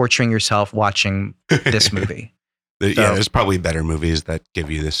torturing yourself watching this movie. There's probably better movies that give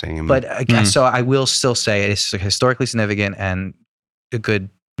you the same. But again, so I will still say it's historically significant and a good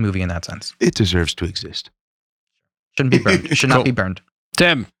movie in that sense. it deserves to exist. Shouldn't be burned. Should Cool. not be burned.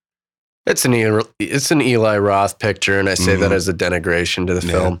 Tim. It's an Eli Roth picture, and I say that as a denigration to the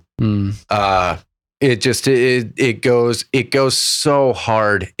Yeah. film. Mm. It goes so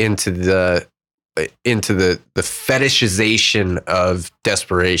hard into the into the fetishization of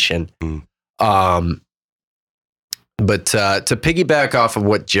desperation. But to piggyback off of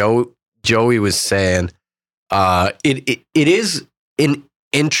what Joey was saying, it is an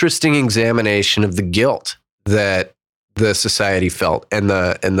interesting examination of the guilt that the society felt and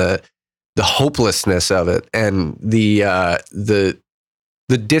the hopelessness of it and the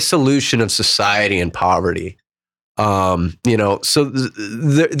dissolution of society and poverty. So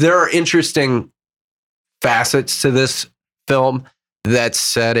there are interesting facets to this film. That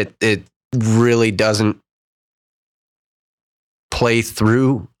said, it really doesn't play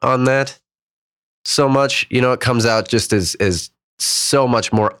through on that so much. It comes out just as so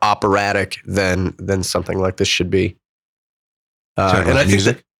much more operatic than something like this should be. And I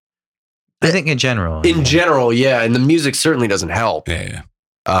think I think in general, yeah, and the music certainly doesn't help. Yeah.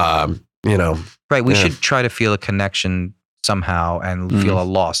 Right. We should try to feel a connection somehow and feel a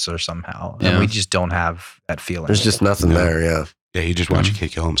loss or somehow. And we just don't have that feeling. There's just nothing there. Yeah. Yeah. You just watch a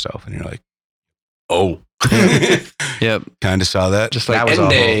kid kill himself and you're like, oh. Yep. Kind of saw that. Just like that was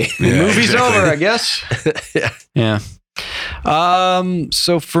awful. awful. The movie's over, I guess. Yeah.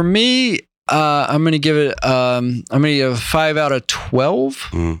 So for me, I'm gonna give it I'm gonna give a 5 out of 12.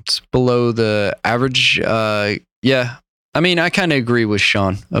 It's below the average. Yeah. I mean, I kind of agree with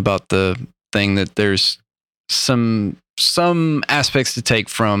Sean about the thing that there's some aspects to take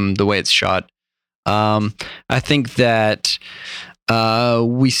from the way it's shot. I think that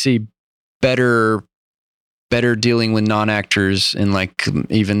we see better dealing with non-actors in like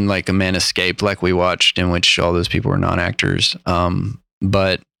even like A Man Escaped, like we watched, in which all those people were non-actors.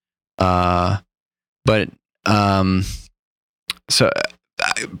 So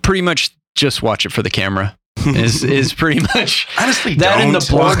pretty much just watch it for the camera. is pretty much honestly that in the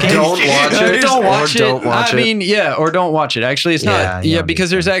block. Don't watch it. Don't watch it. I mean, yeah, or don't watch it. Actually, it's not. Yeah,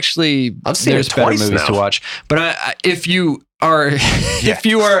 because there's actually I've seen there's it better twice movies now. to watch. But if you are, if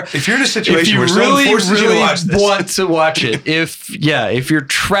you're in a situation where someone forces you to watch this, want to watch it, if you're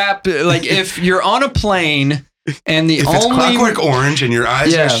trapped, like if you're on a plane and the if only it's Clockwork Orange and your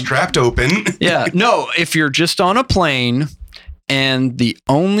eyes are strapped open, if you're just on a plane and the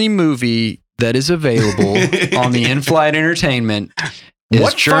only movie that is available on the in-flight entertainment is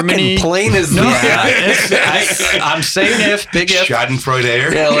what Germany. Fucking plane is that? I'm saying big if. Schadenfreude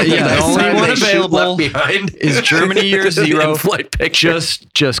Air. The only one available behind is Germany Year Zero.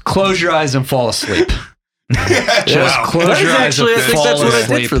 Just close your eyes and fall asleep. Just close your eyes and I think fall that's what I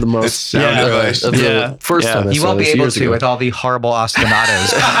asleep. did for the most. First time I you saw won't be this able years to ago. with all the horrible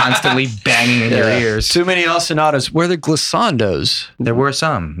ostinatos constantly banging in your ears. Too many ostinatos. Where are the glissandos? There were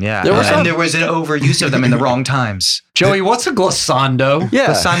some, yeah. There were some. And there was an overuse of them in the wrong times. Joey, what's a glissando?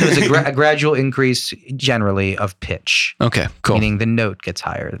 Glissando is a gradual increase generally of pitch. Okay, cool. Meaning the note gets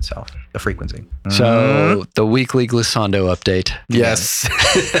higher itself, the frequency. So the weekly glissando update. Yes.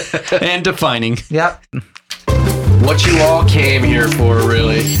 And defining. Yep. What you all came here for,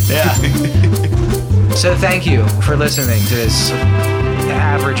 really. Yeah. So thank you for listening to this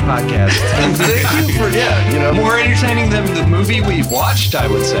average podcast. And thank you for, more entertaining than the movie we watched, I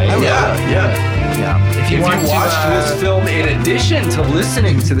would say. Yeah. If you want watched to, this film in addition to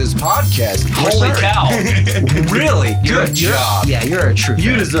listening to this podcast, Holy cow. really good job. Yeah, you're a true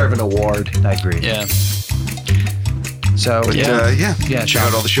You fan. deserve an award. I agree. Yeah. So check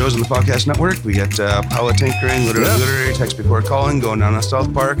out all the shows on the podcast network. We got Paula Tinkering, Literary, Text Before Calling, going down to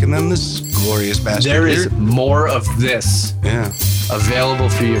South Park, and then this glorious bastard There here. is more of this available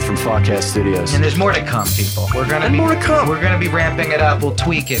for you from Podcast Studios. And there's more to come, people. We're gonna And be more to come. We're gonna be ramping it up. We'll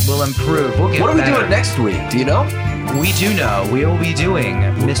tweak it. We'll improve. We'll get What are we better. doing next week? Do you know? We do know. We will be doing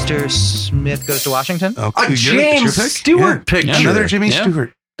Mr. Smith Goes to Washington. Oh, A your James pick? Stewart picture. Another Jimmy Yeah.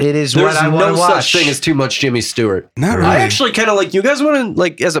 Stewart. It is There's what I want no to watch. such thing as too much Jimmy Stewart. Not really. I actually kind of like. You guys want to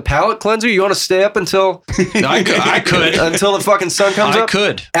like as a palate cleanser? You want to stay up until I could. until the fucking sun comes I up?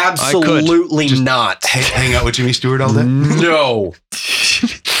 could. Absolutely not. hang out with Jimmy Stewart all day. No.